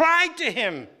 cry to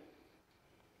him.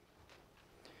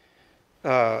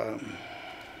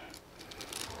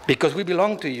 Because we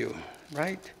belong to you,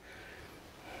 right?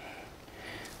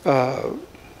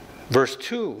 Verse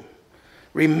 2,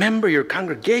 remember your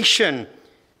congregation,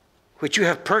 which you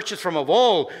have purchased from of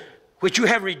old, which you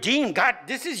have redeemed. God,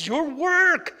 this is your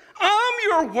work. I'm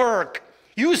your work.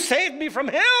 You saved me from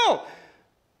hell.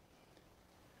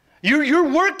 You're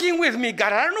working with me,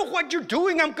 God. I don't know what you're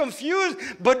doing. I'm confused,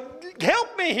 but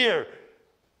help me here.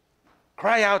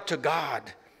 Cry out to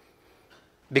God.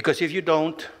 Because if you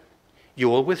don't, you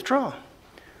will withdraw,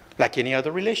 like any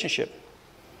other relationship.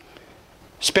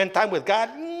 Spend time with God.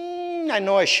 I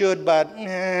know I should, but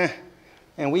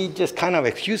and we just kind of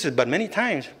excuse it, but many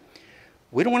times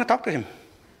we don't want to talk to him.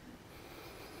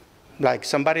 Like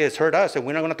somebody has hurt us and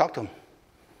we're not going to talk to him.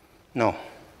 No.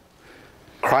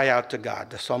 Cry out to God.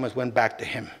 The psalmist went back to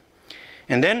him.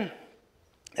 And then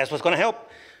that's what's going to help.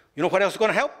 You know what else is going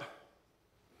to help?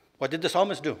 What did the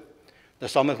psalmist do? The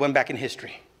psalmist went back in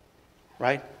history,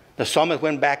 right? The psalmist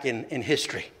went back in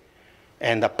history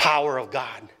and the power of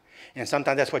God. And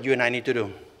sometimes that's what you and I need to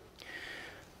do.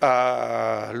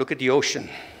 Look at the ocean.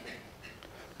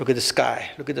 Look at the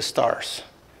sky. Look at the stars.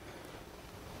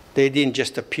 They didn't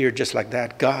just appear just like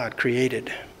that. God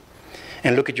created.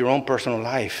 And look at your own personal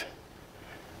life.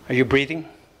 Are you breathing?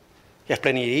 You have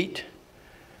plenty to eat?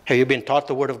 Have you been taught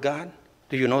the Word of God?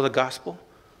 Do you know the gospel?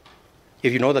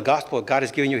 If you know the gospel, God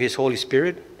has given you His Holy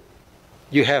Spirit.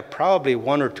 You have probably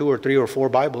 1 or 2 or 3 or 4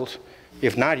 Bibles.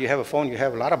 If not, you have a phone, you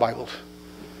have a lot of Bibles.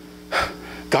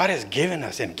 God has given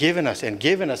us and given us and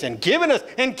given us and given us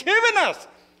and given us.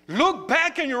 Look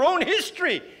back in your own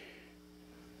history.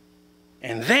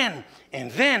 And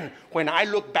then, when I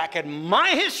look back at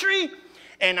my history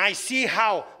and I see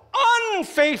how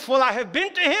unfaithful I have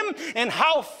been to Him and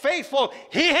how faithful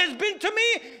He has been to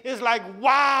me, it's like,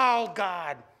 wow,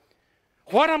 God.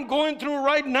 What I'm going through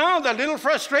right now, the little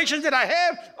frustrations that I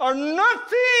have are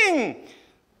nothing.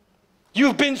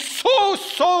 You've been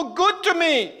so good to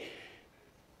me.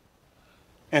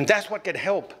 And that's what can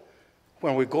help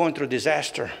when we're going through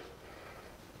disaster,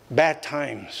 bad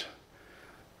times.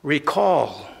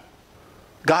 Recall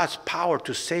God's power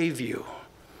to save you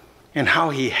and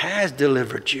how He has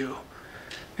delivered you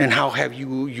and how have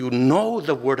you know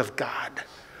the Word of God.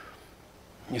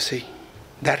 You see,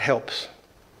 that helps.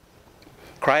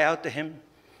 Cry out to Him.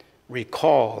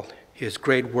 Recall His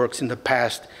great works in the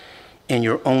past in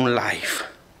your own life,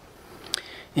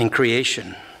 in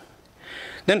creation.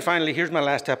 Then finally, here's my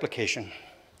last application.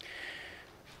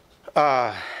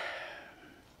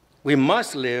 We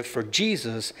must live for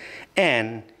Jesus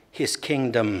and His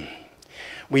kingdom.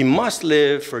 We must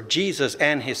live for Jesus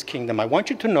and His kingdom. I want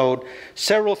you to note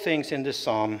several things in this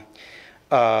psalm.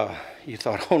 You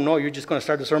thought, oh no, you're just going to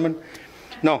start the sermon?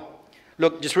 No.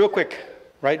 Look, just real quick,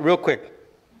 right? Real quick.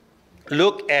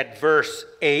 Look at verse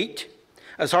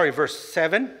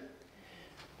 7.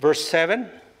 Verse 7.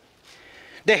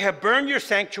 They have burned your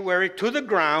sanctuary to the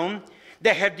ground.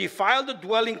 They have defiled the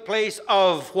dwelling place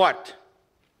of what?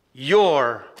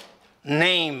 Your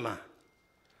name.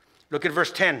 Look at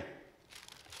verse 10.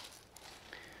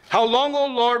 How long, O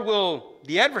Lord, will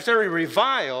the adversary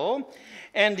revile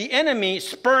and the enemy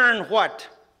spurn what?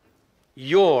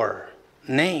 Your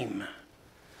name.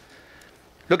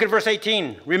 Look at verse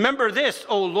 18. Remember this,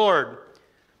 O Lord,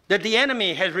 that the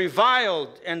enemy has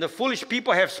reviled and the foolish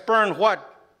people have spurned what?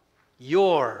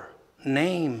 Your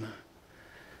name.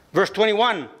 Verse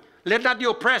 21. Let not the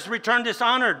oppressed return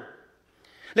dishonored.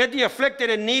 Let the afflicted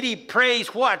and needy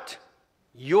praise what?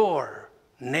 Your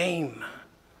name.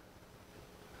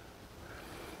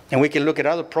 And we can look at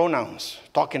other pronouns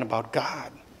talking about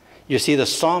God. You see, the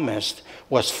psalmist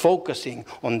was focusing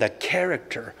on the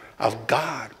character of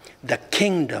God, the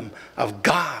kingdom of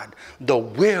God, the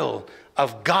will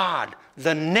of God,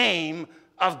 the name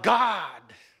of God.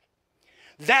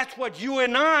 That's what you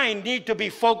and I need to be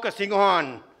focusing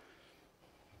on.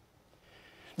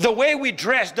 The way we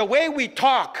dress, the way we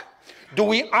talk, do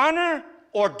we honor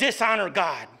or dishonor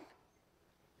God?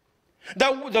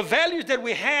 The values that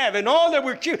we have and all that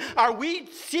we're choosing, are we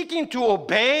seeking to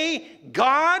obey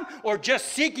God or just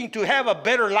seeking to have a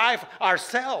better life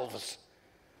ourselves?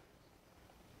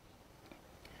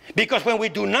 Because when we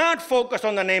do not focus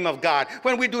on the name of God,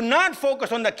 when we do not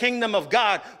focus on the kingdom of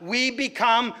God, we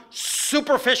become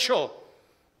superficial.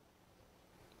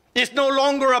 It's no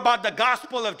longer about the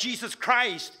gospel of Jesus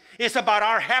Christ. It's about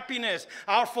our happiness,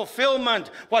 our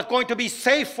fulfillment, what's going to be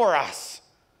safe for us.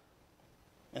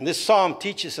 And this psalm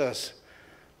teaches us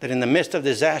that in the midst of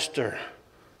disaster,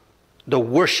 the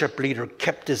worship leader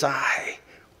kept his eye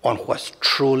on what's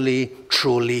truly,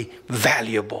 truly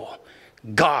valuable,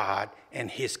 God and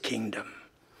His kingdom.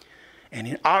 And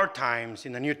in our times,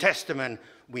 in the New Testament,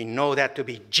 we know that to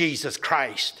be Jesus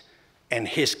Christ and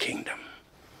His kingdom.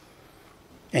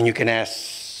 And you can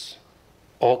ask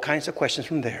all kinds of questions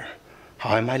from there.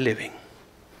 How am I living?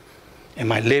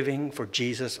 Am I living for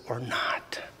Jesus or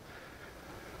not?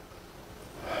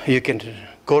 You can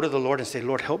go to the Lord and say,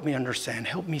 Lord, help me understand.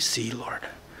 Help me see, Lord.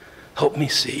 Help me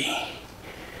see.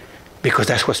 Because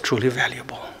that's what's truly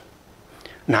valuable.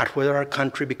 Not whether our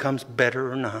country becomes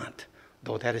better or not,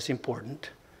 though that is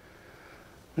important.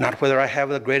 Not whether I have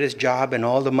the greatest job and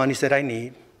all the monies that I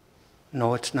need.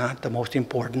 No, it's not the most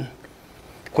important.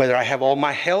 Whether I have all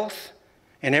my health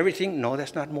and everything. No,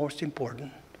 that's not most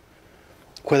important.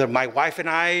 Whether my wife and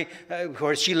I,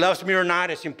 whether she loves me or not,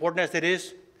 as important as it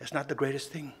is, that's not the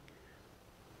greatest thing.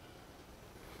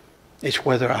 It's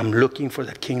whether I'm looking for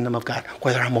the kingdom of God,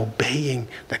 whether I'm obeying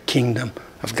the kingdom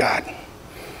of God.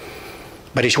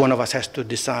 But each one of us has to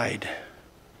decide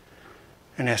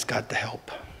and ask God to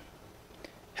help.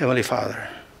 Heavenly Father,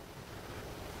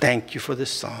 thank you for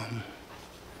this psalm.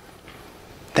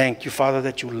 Thank you, Father,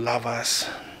 that you love us.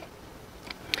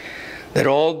 That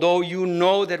although you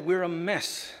know that we're a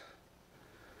mess,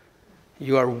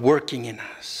 you are working in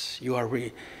us. You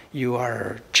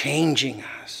are changing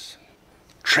us,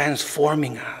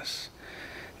 transforming us.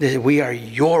 That we are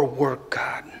your work,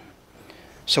 God.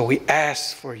 So we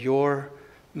ask for your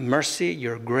mercy,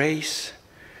 your grace.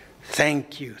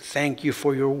 Thank you. Thank you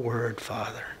for your word,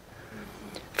 Father.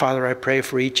 Father, I pray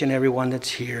for each and every one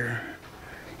that's here.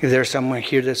 If there's someone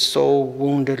here that's so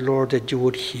wounded, Lord, that you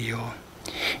would heal.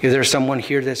 If there's someone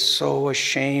here that's so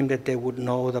ashamed, that they would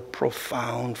know the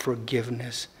profound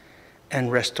forgiveness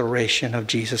and restoration of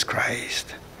Jesus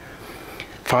Christ.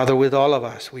 Father, with all of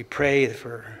us, we pray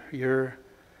for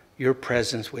your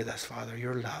presence with us, Father,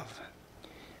 your love.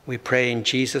 We pray in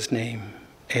Jesus' name,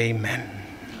 amen.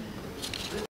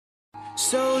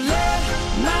 So